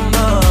done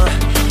more.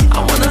 I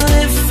wanna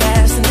live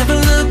fast and never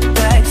look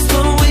back, it's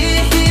what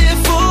we're here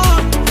for.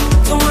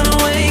 Don't wanna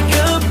wake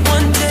up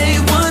one day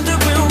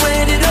wondering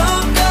where did it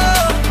all go,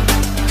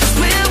 cause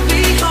we'll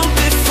be home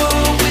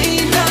before we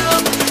know.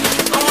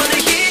 I wanna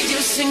hear you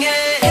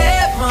singing,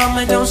 hey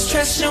mama, don't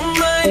stress your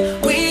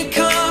mind, we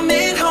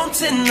coming home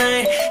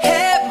tonight.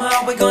 Hey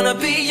mama, we're gonna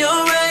be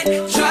alright.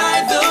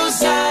 Dry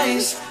those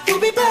eyes, we'll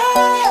be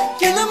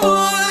back in the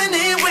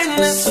morning when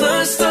the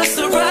sun starts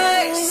to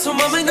rise. So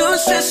mama, don't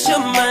stress your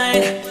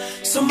mind,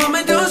 so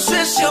mama, don't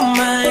stress your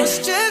mind. Don't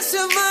stress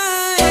your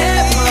mind.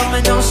 Hey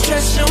mama, don't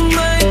stress your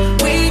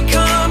mind, we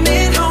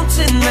coming home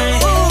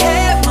tonight.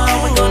 Hey mama,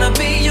 we're gonna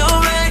be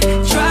alright.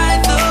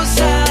 Dry those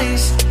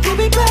eyes, we'll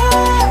be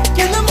back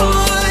in the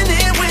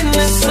morning when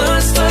the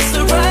sun starts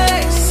to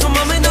rise. So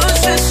mama, don't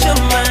stress your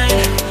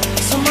mind,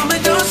 so mama,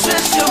 don't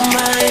stress your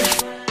mind.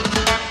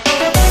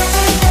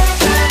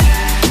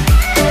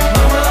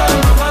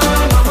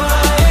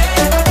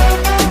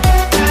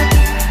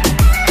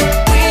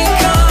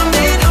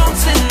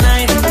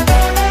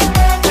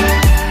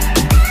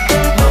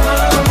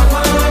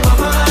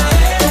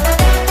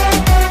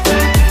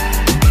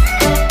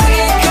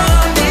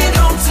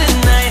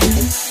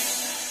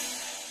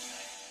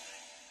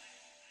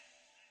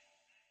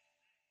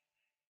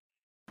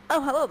 Oh,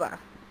 hello there.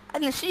 I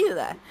didn't see you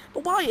there.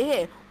 But while you're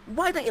here,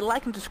 why don't you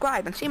like and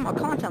subscribe and see more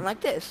content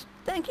like this?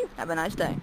 Thank you. Have a nice day.